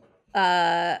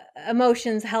uh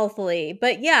emotions healthily.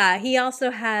 But yeah, he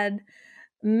also had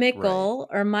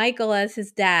Right. Michael as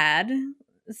his dad.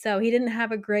 So he didn't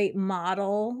have a great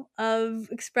model of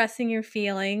expressing your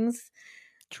feelings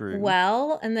True.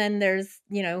 well. And then there's,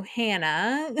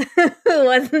 Hannah, who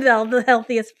wasn't the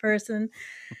healthiest person.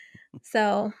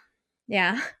 So,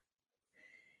 yeah.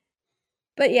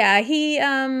 But yeah,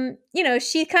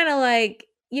 she kind of like,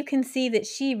 you can see that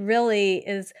she really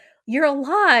is, you're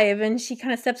alive, and she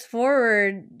kind of steps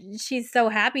forward. She's so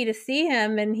happy to see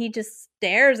him, and he just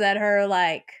stares at her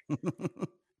like,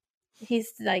 he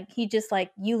just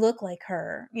like, you look like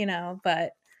her, Yeah.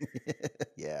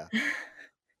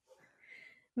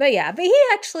 but yeah, but he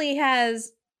actually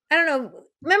has, I don't know,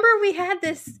 remember we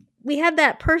had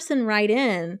that person write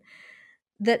in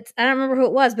that, I don't remember who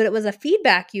it was, but it was a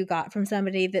feedback you got from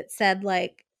somebody that said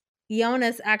like,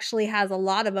 Jonas actually has a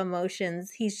lot of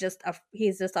emotions. He's just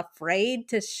afraid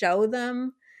to show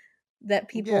them, that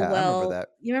people Yeah, I remember will. that.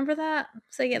 You remember that?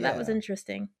 So yeah, that was Yeah.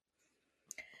 interesting.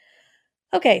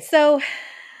 Okay, so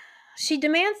she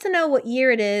demands to know what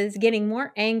year it is, getting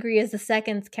more angry as the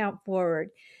seconds count forward.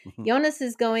 Jonas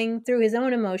is going through his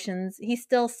own emotions. He's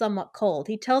still somewhat cold.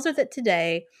 He tells her that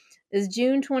today is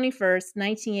June 21st,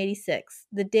 1986,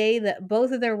 the day that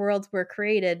both of their worlds were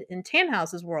created in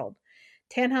Tannhaus's world.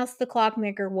 Tannhaus the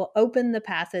clockmaker will open the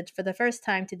passage for the first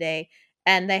time today,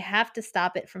 and they have to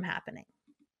stop it from happening.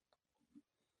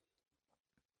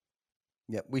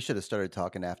 Yep, we should have started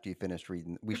talking after you finished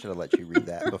reading. We should have let you read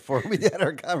that before we had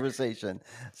our conversation.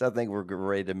 So I think we're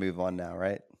ready to move on now,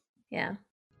 right? Yeah.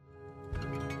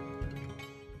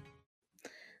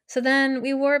 So then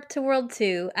we warp to World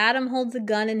 2. Adam holds a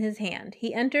gun in his hand.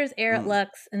 He enters Erit Mm.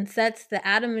 Lux and sets the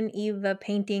Adam and Eva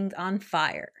paintings on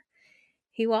fire.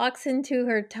 He walks into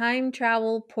her time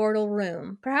travel portal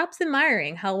room, perhaps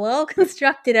admiring how well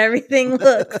constructed everything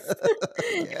looks.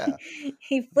 Yeah.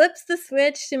 He flips the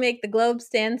switch to make the globe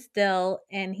stand still,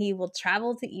 and he will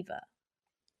travel to Eva.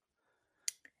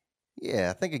 Yeah,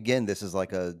 I think again this is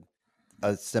like a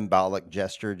symbolic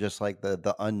gesture, just like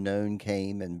the unknown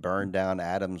came and burned down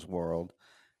Adam's world.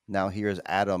 Now here's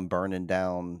Adam burning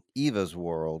down Eva's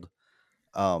world.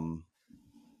 Um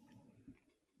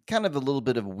Kind of a little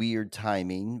bit of weird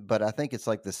timing, but I think it's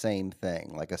like the same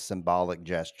thing, like a symbolic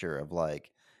gesture of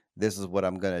like, this is what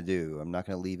I'm gonna do. I'm not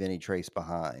gonna leave any trace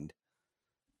behind.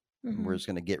 We're Hmm. just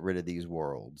gonna get rid of these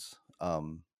worlds.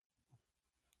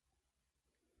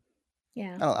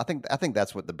 Yeah. I don't. I think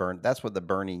that's what the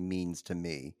burning means to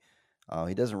me.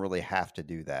 He doesn't really have to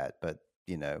do that, but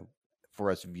you know, for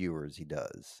us viewers, he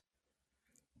does.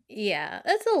 Yeah,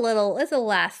 it's a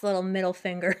last little middle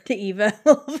finger to Eva a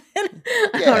little bit. I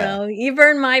don't Yeah, know. You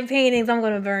burn my paintings, I'm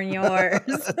gonna burn yours.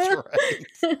 that's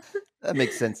right. That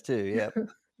makes sense too. Yep.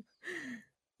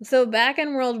 So back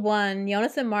in World 1,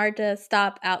 Jonas and Marta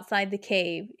stop outside the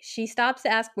cave. She stops to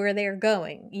ask where they are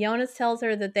going. Jonas tells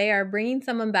her that they are bringing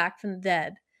someone back from the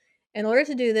dead. In order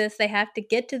to do this, they have to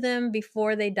get to them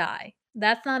before they die.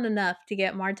 That's not enough to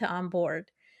get Marta on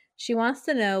board. She wants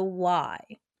to know why.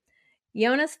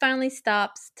 Jonas finally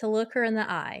stops to look her in the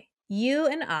eye. You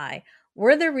and I,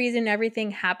 we're the reason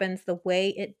everything happens the way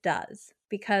it does,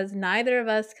 because neither of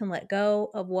us can let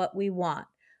go of what we want,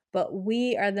 but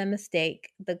we are the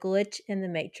mistake, the glitch in the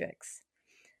matrix.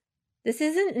 This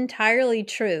isn't entirely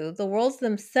true. The worlds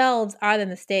themselves are the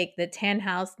mistake that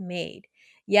Tannhaus made.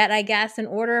 Yet, I guess in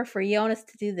order for Jonas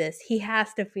to do this, he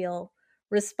has to feel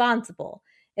responsible.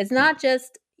 It's Hmm. not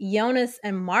just Jonas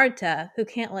and Marta who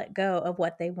can't let go of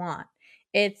what they want,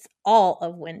 it's all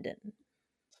of Winden.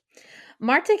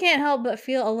 Marta can't help but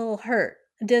feel a little hurt.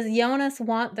 Does Jonas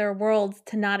want their worlds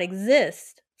to not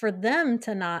exist, for them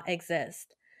to not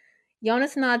exist?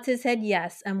 Jonas nods his head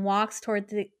yes and walks toward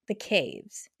the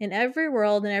caves. In every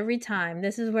world and every time,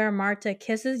 this is where Marta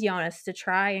kisses Jonas to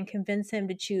try and convince him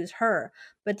to choose her,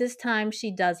 but this time she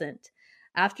doesn't.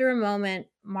 After a moment,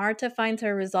 Marta finds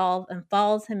her resolve and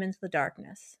follows him into the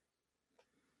darkness.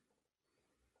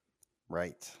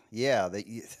 Right. Yeah.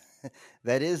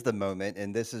 That is the moment,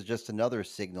 and this is just another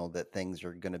signal that things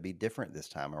are going to be different this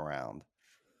time around.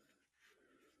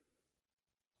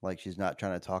 Like she's not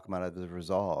trying to talk him out of his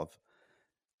resolve.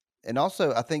 And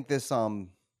also, I think this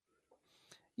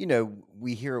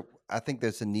we hear. I think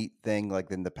there's a neat thing like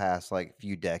in the past like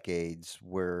few decades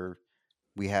where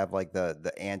we have like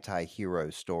the anti-hero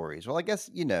stories. Well, I guess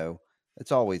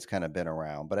it's always kind of been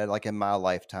around, but like in my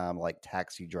lifetime, like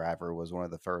Taxi Driver was one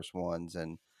of the first ones,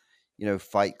 and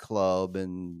Fight Club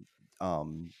and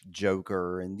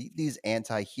Joker and these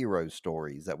anti-hero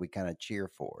stories that we kind of cheer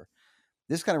for.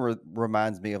 This kind of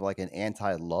reminds me of like an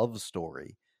anti-love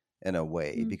story in a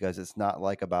way, Mm. because it's not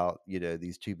like about,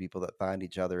 these two people that find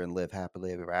each other and live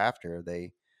happily ever after.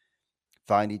 They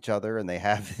find each other and they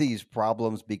have these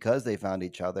problems because they found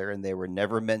each other and they were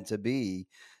never meant to be.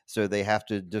 So they have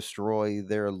to destroy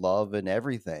their love and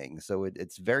everything. So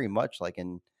it's very much like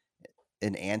an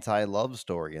anti-love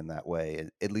story in that way,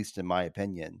 at least in my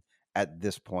opinion, at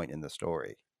this point in the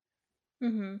story.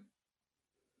 Mhm.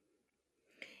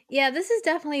 Yeah, this is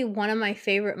definitely one of my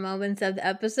favorite moments of the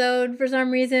episode for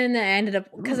some reason. I ended up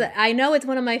because Mm. I know it's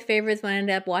one of my favorites when I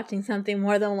ended up watching something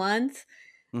more than once.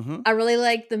 Mm-hmm. I really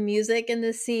liked the music in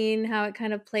this scene, how it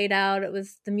kind of played out.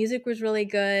 The music was really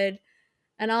good.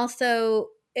 And also,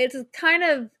 it's kind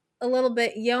of a little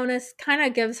bit, Jonas kind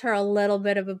of gives her a little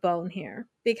bit of a bone here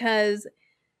because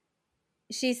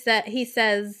he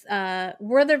says,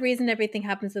 we're the reason everything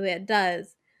happens the way it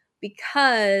does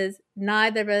because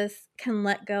neither of us can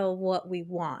let go of what we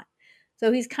want.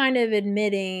 So he's kind of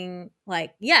admitting,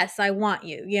 like, yes, I want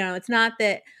you. It's not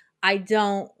that I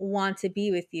don't want to be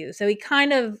with you. So he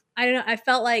kind of, I don't know, I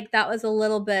felt like that was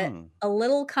Hmm. a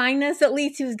little kindness at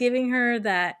least he was giving her,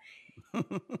 that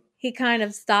he kind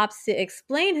of stops to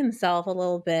explain himself a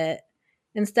little bit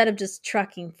instead of just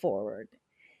trucking forward.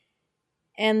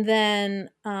 And then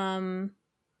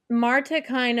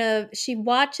Marta she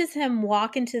watches him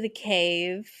walk into the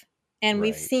cave, and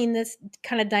we've Right. seen this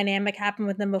kind of dynamic happen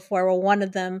with them before, where one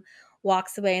of them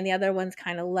walks away and the other one's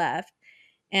kind of left.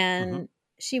 Mm-hmm. And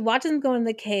she watches him go in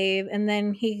the cave, and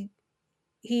then he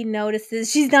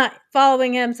notices she's not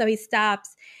following him, so he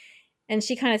stops, and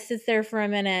she kind of sits there for a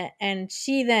minute, and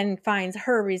she then finds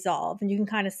her resolve, and you can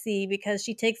kind of see because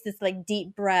she takes this like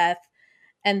deep breath,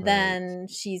 and Right. then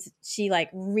she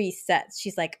like resets.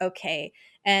 She's like, okay,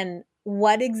 and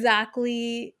what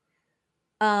exactly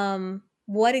was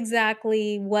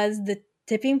the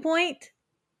tipping point?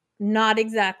 Not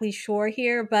exactly sure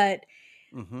here, but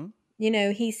Mm-hmm.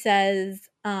 he says,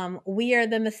 we are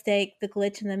the mistake, the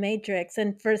glitch in the matrix,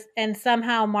 and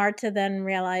somehow Marta then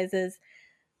realizes,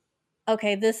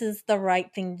 okay, this is the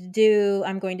right thing to do.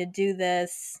 I'm going to do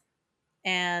this.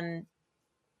 And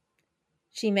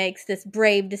she makes this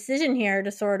brave decision here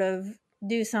to sort of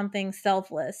do something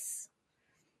selfless.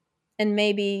 And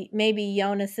maybe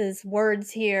Jonas's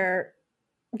words here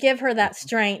give her that Mm-hmm.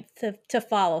 strength to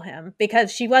follow him,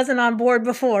 because she wasn't on board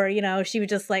before. She was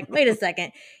just like, wait a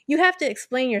second, you have to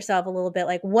explain yourself a little bit.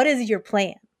 Like, what is your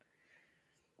plan?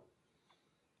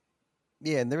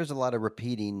 Yeah, and there's a lot of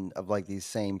repeating of like these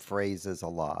same phrases a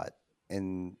lot.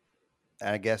 And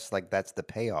I guess like that's the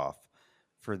payoff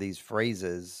for these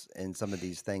phrases and some of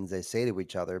these things they say to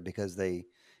each other, because they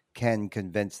can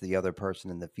convince the other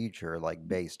person in the future, like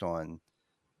based on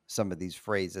some of these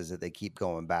phrases that they keep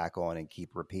going back on and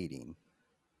keep repeating.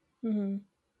 Hmm.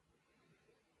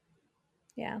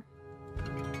 Yeah.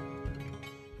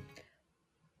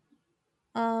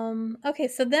 Okay,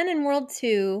 so then in World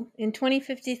 2, in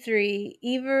 2053,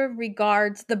 Eva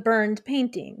regards the burned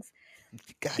paintings.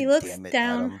 She God looks damn it,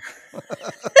 down.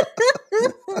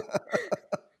 Adam.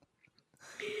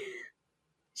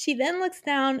 She then looks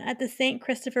down at the St.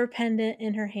 Christopher pendant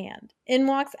in her hand. In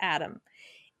walks Adam.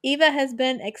 Eva has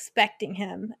been expecting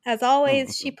him. As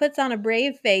always, she puts on a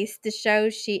brave face to show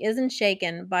she isn't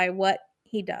shaken by what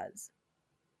he does.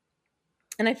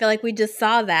 And I feel like we just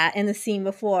saw that in the scene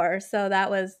before. So that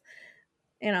was,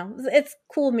 it's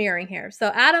cool mirroring here.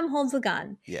 So Adam holds the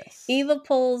gun. Yes. Eva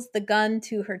pulls the gun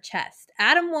to her chest.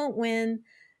 Adam won't win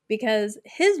because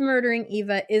his murdering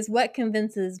Eva is what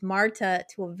convinces Marta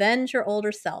to avenge her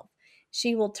older self.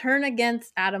 She will turn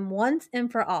against Adam once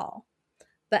and for all.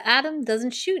 But Adam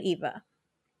doesn't shoot Eva.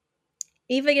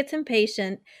 Eva gets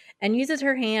impatient and uses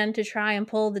her hand to try and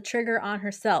pull the trigger on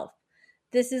herself.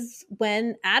 This is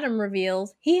when Adam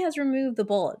reveals he has removed the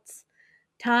bullets.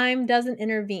 Time doesn't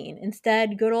intervene.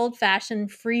 Instead, good old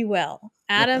fashioned free will.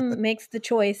 Adam makes the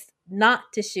choice not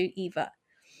to shoot Eva.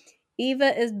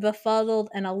 Eva is befuddled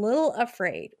and a little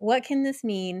afraid. What can this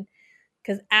mean?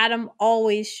 Because Adam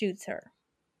always shoots her.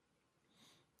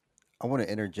 I want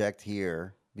to interject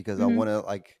here because I want Hmm. to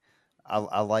like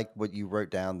I like what you wrote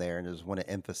down there, and just want to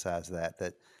emphasize that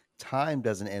time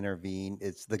doesn't intervene.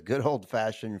 It's the good old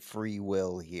fashioned free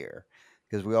will here,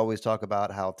 because we always talk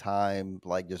about how time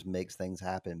like just makes things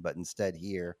happen, but instead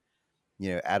here,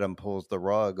 Adam pulls the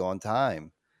rug on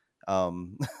time,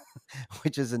 um,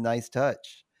 which is a nice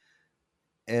touch.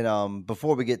 And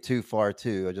before we get too far,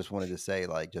 too, I just wanted to say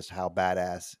like just how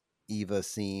badass Eva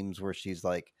seems, where she's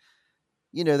like,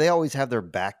 they always have their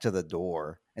back to the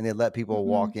door and they let people Hmm.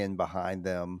 walk in behind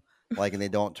them, like, and they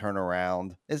don't turn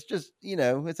around. It's just,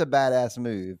 it's a badass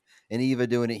move. And Eva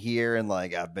doing it here and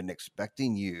like, I've been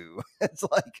expecting you. It's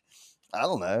like, I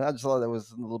don't know. I just thought that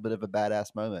was a little bit of a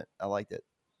badass moment. I liked it.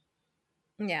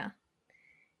 Yeah.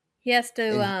 He has to,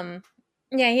 And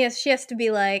he, yeah, she has to be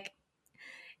like,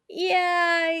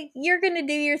 yeah, you're gonna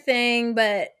do your thing,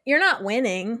 but you're not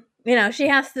winning. You know, she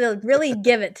has to really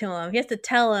give it to him. He has to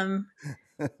tell him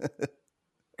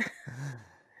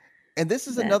and this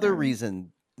is that, another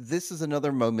reason. This is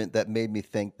another moment that made me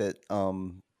think that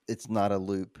it's not a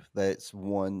loop. That it's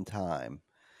one time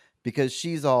because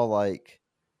she's all like,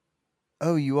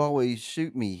 "Oh, you always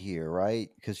shoot me here, right?"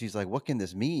 Because she's like, "What can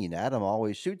this mean?" Adam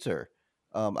always shoots her.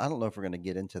 I don't know if we're going to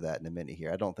get into that in a minute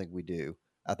here. I don't think we do.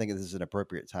 I think this is an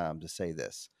appropriate time to say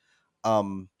this.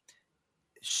 Um,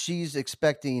 she's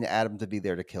expecting Adam to be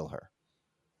there to kill her.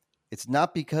 It's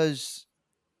not because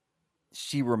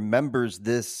she remembers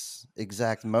this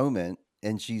exact moment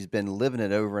and she's been living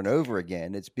it over and over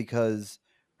again. It's because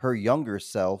her younger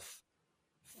self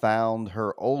found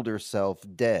her older self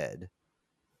dead.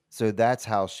 So that's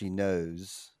how she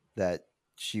knows that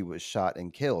she was shot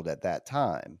and killed at that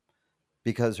time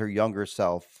because her younger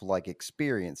self like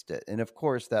experienced it. And of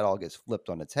course that all gets flipped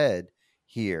on its head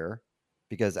here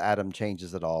because Adam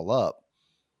changes it all up.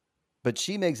 But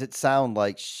she makes it sound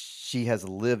like she has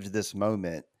lived this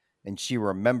moment and she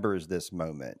remembers this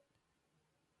moment.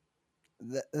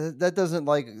 That doesn't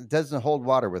doesn't hold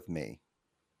water with me.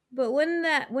 but wouldn't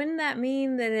that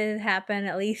mean that it happened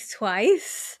at least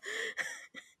twice?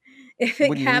 If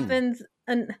What it do you mean? happens,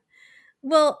 and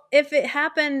well, if it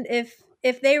happened, if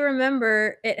they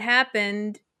remember it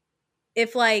happened,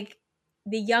 if like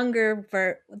the younger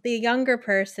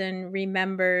person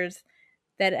remembers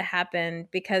that it happened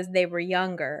because they were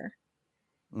younger,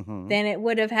 Hmm. then it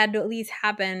would have had to at least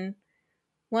happen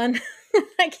one.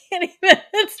 I can't even.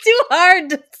 It's too hard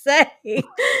to say.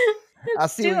 I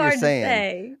It's see too what you're hard to saying.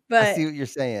 say, I but see what you're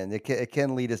saying. It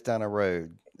can lead us down a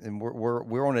road, and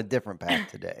we're on a different path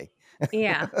today.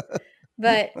 yeah.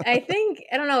 But I think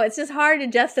I don't know, it's just hard to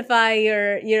justify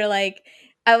your like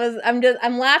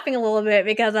I'm laughing a little bit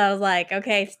because I was like,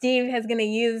 okay, Steve is gonna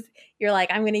use you're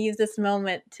like, I'm gonna use this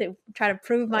moment to try to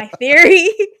prove my theory.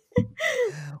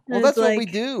 Well, And it's that's what we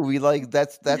like, do. We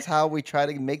that's how we try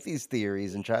to make these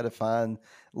theories and try to find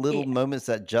little yeah, moments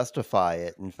that justify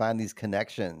it and find these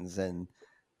connections. And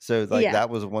so, like yeah. that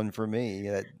was one for me.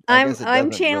 That I guess it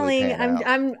doesn't really pan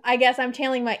out. I guess I'm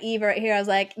channeling my Eve right here. I was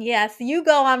like, yes, you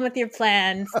go on with your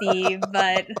plan, Steve,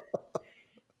 but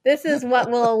this is what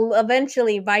will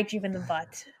eventually bite you in the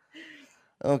butt.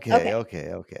 Okay, Okay.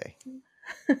 okay, okay.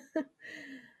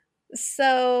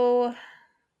 So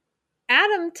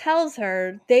Adam tells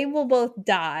her they will both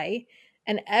die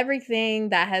and everything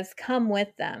that has come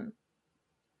with them.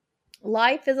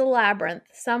 Life is a labyrinth.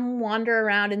 Some wander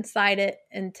around inside it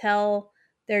until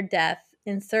their death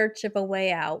in search of a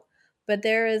way out. But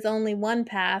there is only one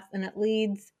path, and it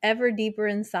leads ever deeper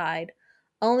inside.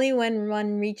 Only when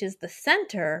one reaches the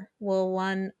center will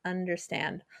one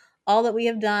understand. All that we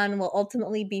have done will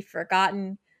ultimately be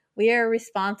forgotten. We are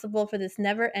responsible for this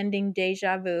never ending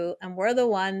deja vu, and we're the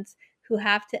ones who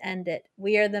have to end it.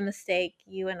 We are the mistake,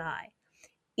 you and I.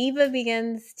 Eva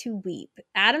begins to weep.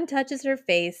 Adam touches her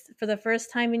face. For the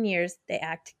first time in years, they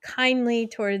act kindly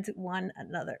towards one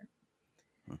another.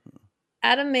 Mhm.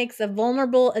 Adam makes a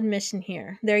vulnerable admission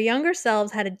here. Their younger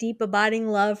selves had a deep, abiding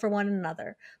love for one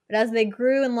another, but as they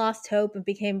grew and lost hope and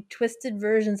became twisted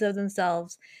versions of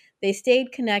themselves, they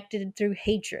stayed connected through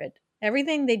hatred.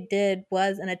 Everything they did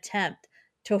was an attempt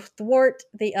to thwart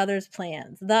the other's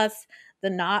plans. Thus, the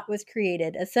knot was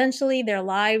created. Essentially, their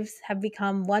lives have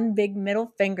become one big middle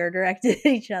finger directed at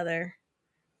each other.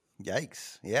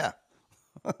 Yikes! Yeah.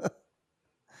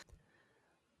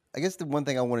 I guess the one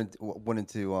thing I wanted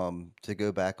to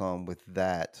go back on with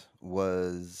that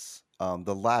was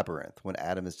the labyrinth when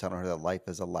Adam is telling her that life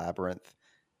is a labyrinth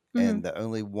Hmm. and the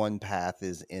only one path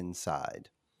is inside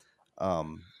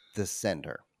the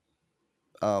center.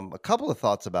 A couple of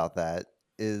thoughts about that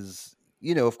is,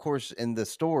 of course, in the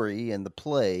story and the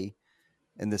play,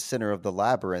 in the center of the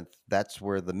labyrinth, that's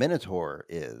where the Minotaur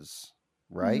is,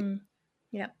 right? Hmm.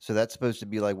 Yeah. So that's supposed to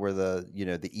be like where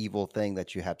the evil thing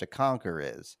that you have to conquer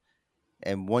is.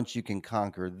 And once you can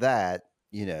conquer that,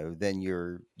 then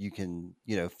you can,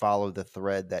 follow the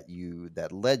thread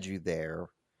that led you there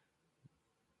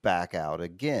back out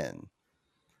again.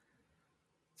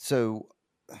 So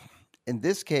in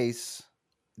this case,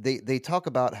 they talk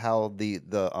about how the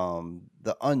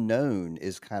unknown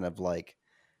is kind of like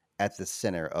at the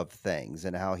center of things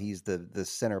and how he's the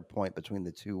center point between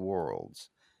the two worlds.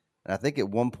 And I think at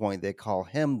one point they call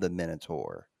him the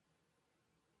Minotaur.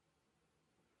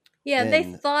 Yeah, And they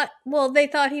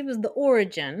thought he was the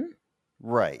origin.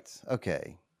 right,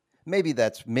 okay. Maybe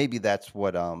that's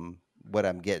what what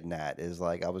I'm getting at is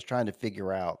like I was trying to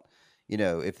figure out,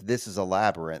 if this is a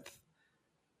labyrinth,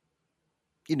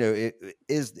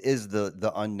 is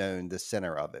the unknown the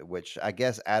center of it, which I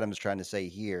guess Adam's trying to say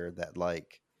here that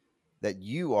like that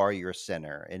you are your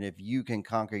center, and if you can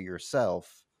conquer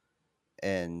yourself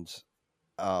and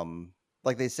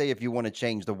like they say, if you want to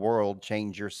change the world,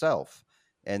 change yourself,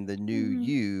 and the new Mhm.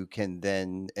 you can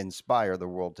then inspire the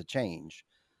world to change.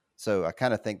 So I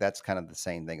kind of think that's kind of the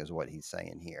same thing as what he's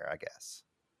saying here, I guess.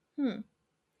 Hmm.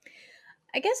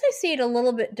 I guess I see it a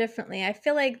little bit differently. I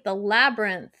feel like the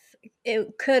labyrinth,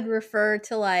 it could refer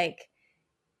to like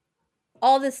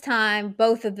all this time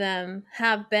both of them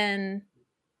have been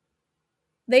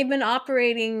they've been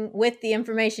operating with the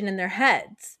information in their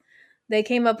heads. They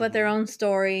came up with their Hmm. own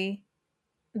story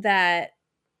that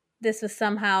this was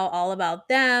somehow all about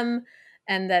them,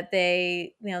 and that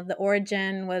the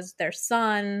origin was their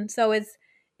son. So it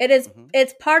is Hmm.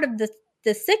 it's part of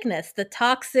the sickness, the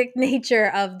toxic nature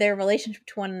of their relationship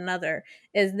to one another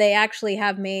is they actually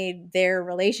have made their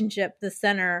relationship the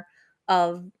center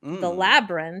of the Mm.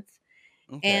 labyrinth.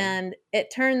 Okay. And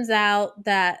it turns out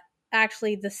that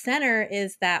actually the center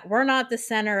is that we're not the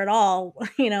center at all.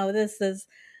 This is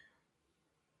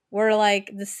we're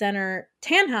like the center.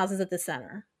 Tannhaus is at the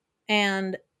center.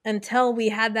 And until we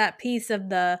had that piece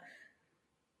of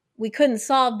we couldn't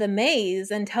solve the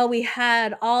maze until we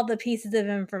had all the pieces of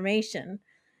information.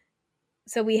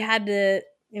 So we had to,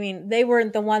 I mean, they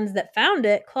weren't the ones that found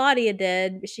it. Claudia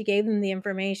did. She gave them the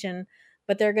information,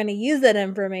 but they're going to use that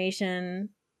information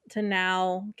to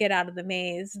now get out of the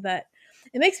maze. But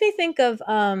it makes me think of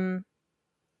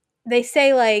they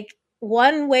say like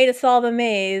one way to solve a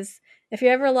maze, if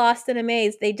you're ever lost in a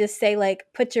maze, they just say like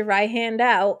put your right hand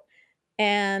out,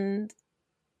 and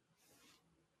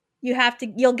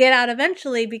you'll get out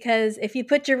eventually, because if you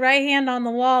put your right hand on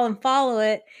the wall and follow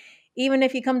it, even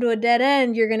if you come to a dead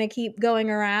end, you're going to keep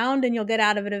going around and you'll get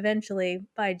out of it eventually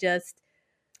by just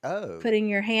Oh. putting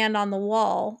your hand on the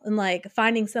wall and like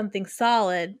finding something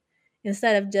solid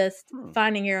instead of just Hmm.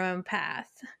 finding your own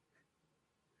path.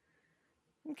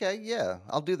 Okay. Yeah,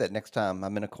 I'll do that next time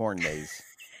I'm in a corn maze.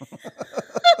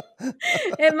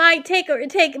 It might take a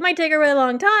really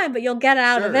long time, but you'll get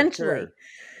out Sure. eventually. Sure.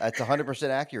 That's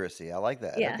 100% accuracy. I like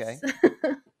that. Yes.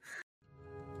 Okay.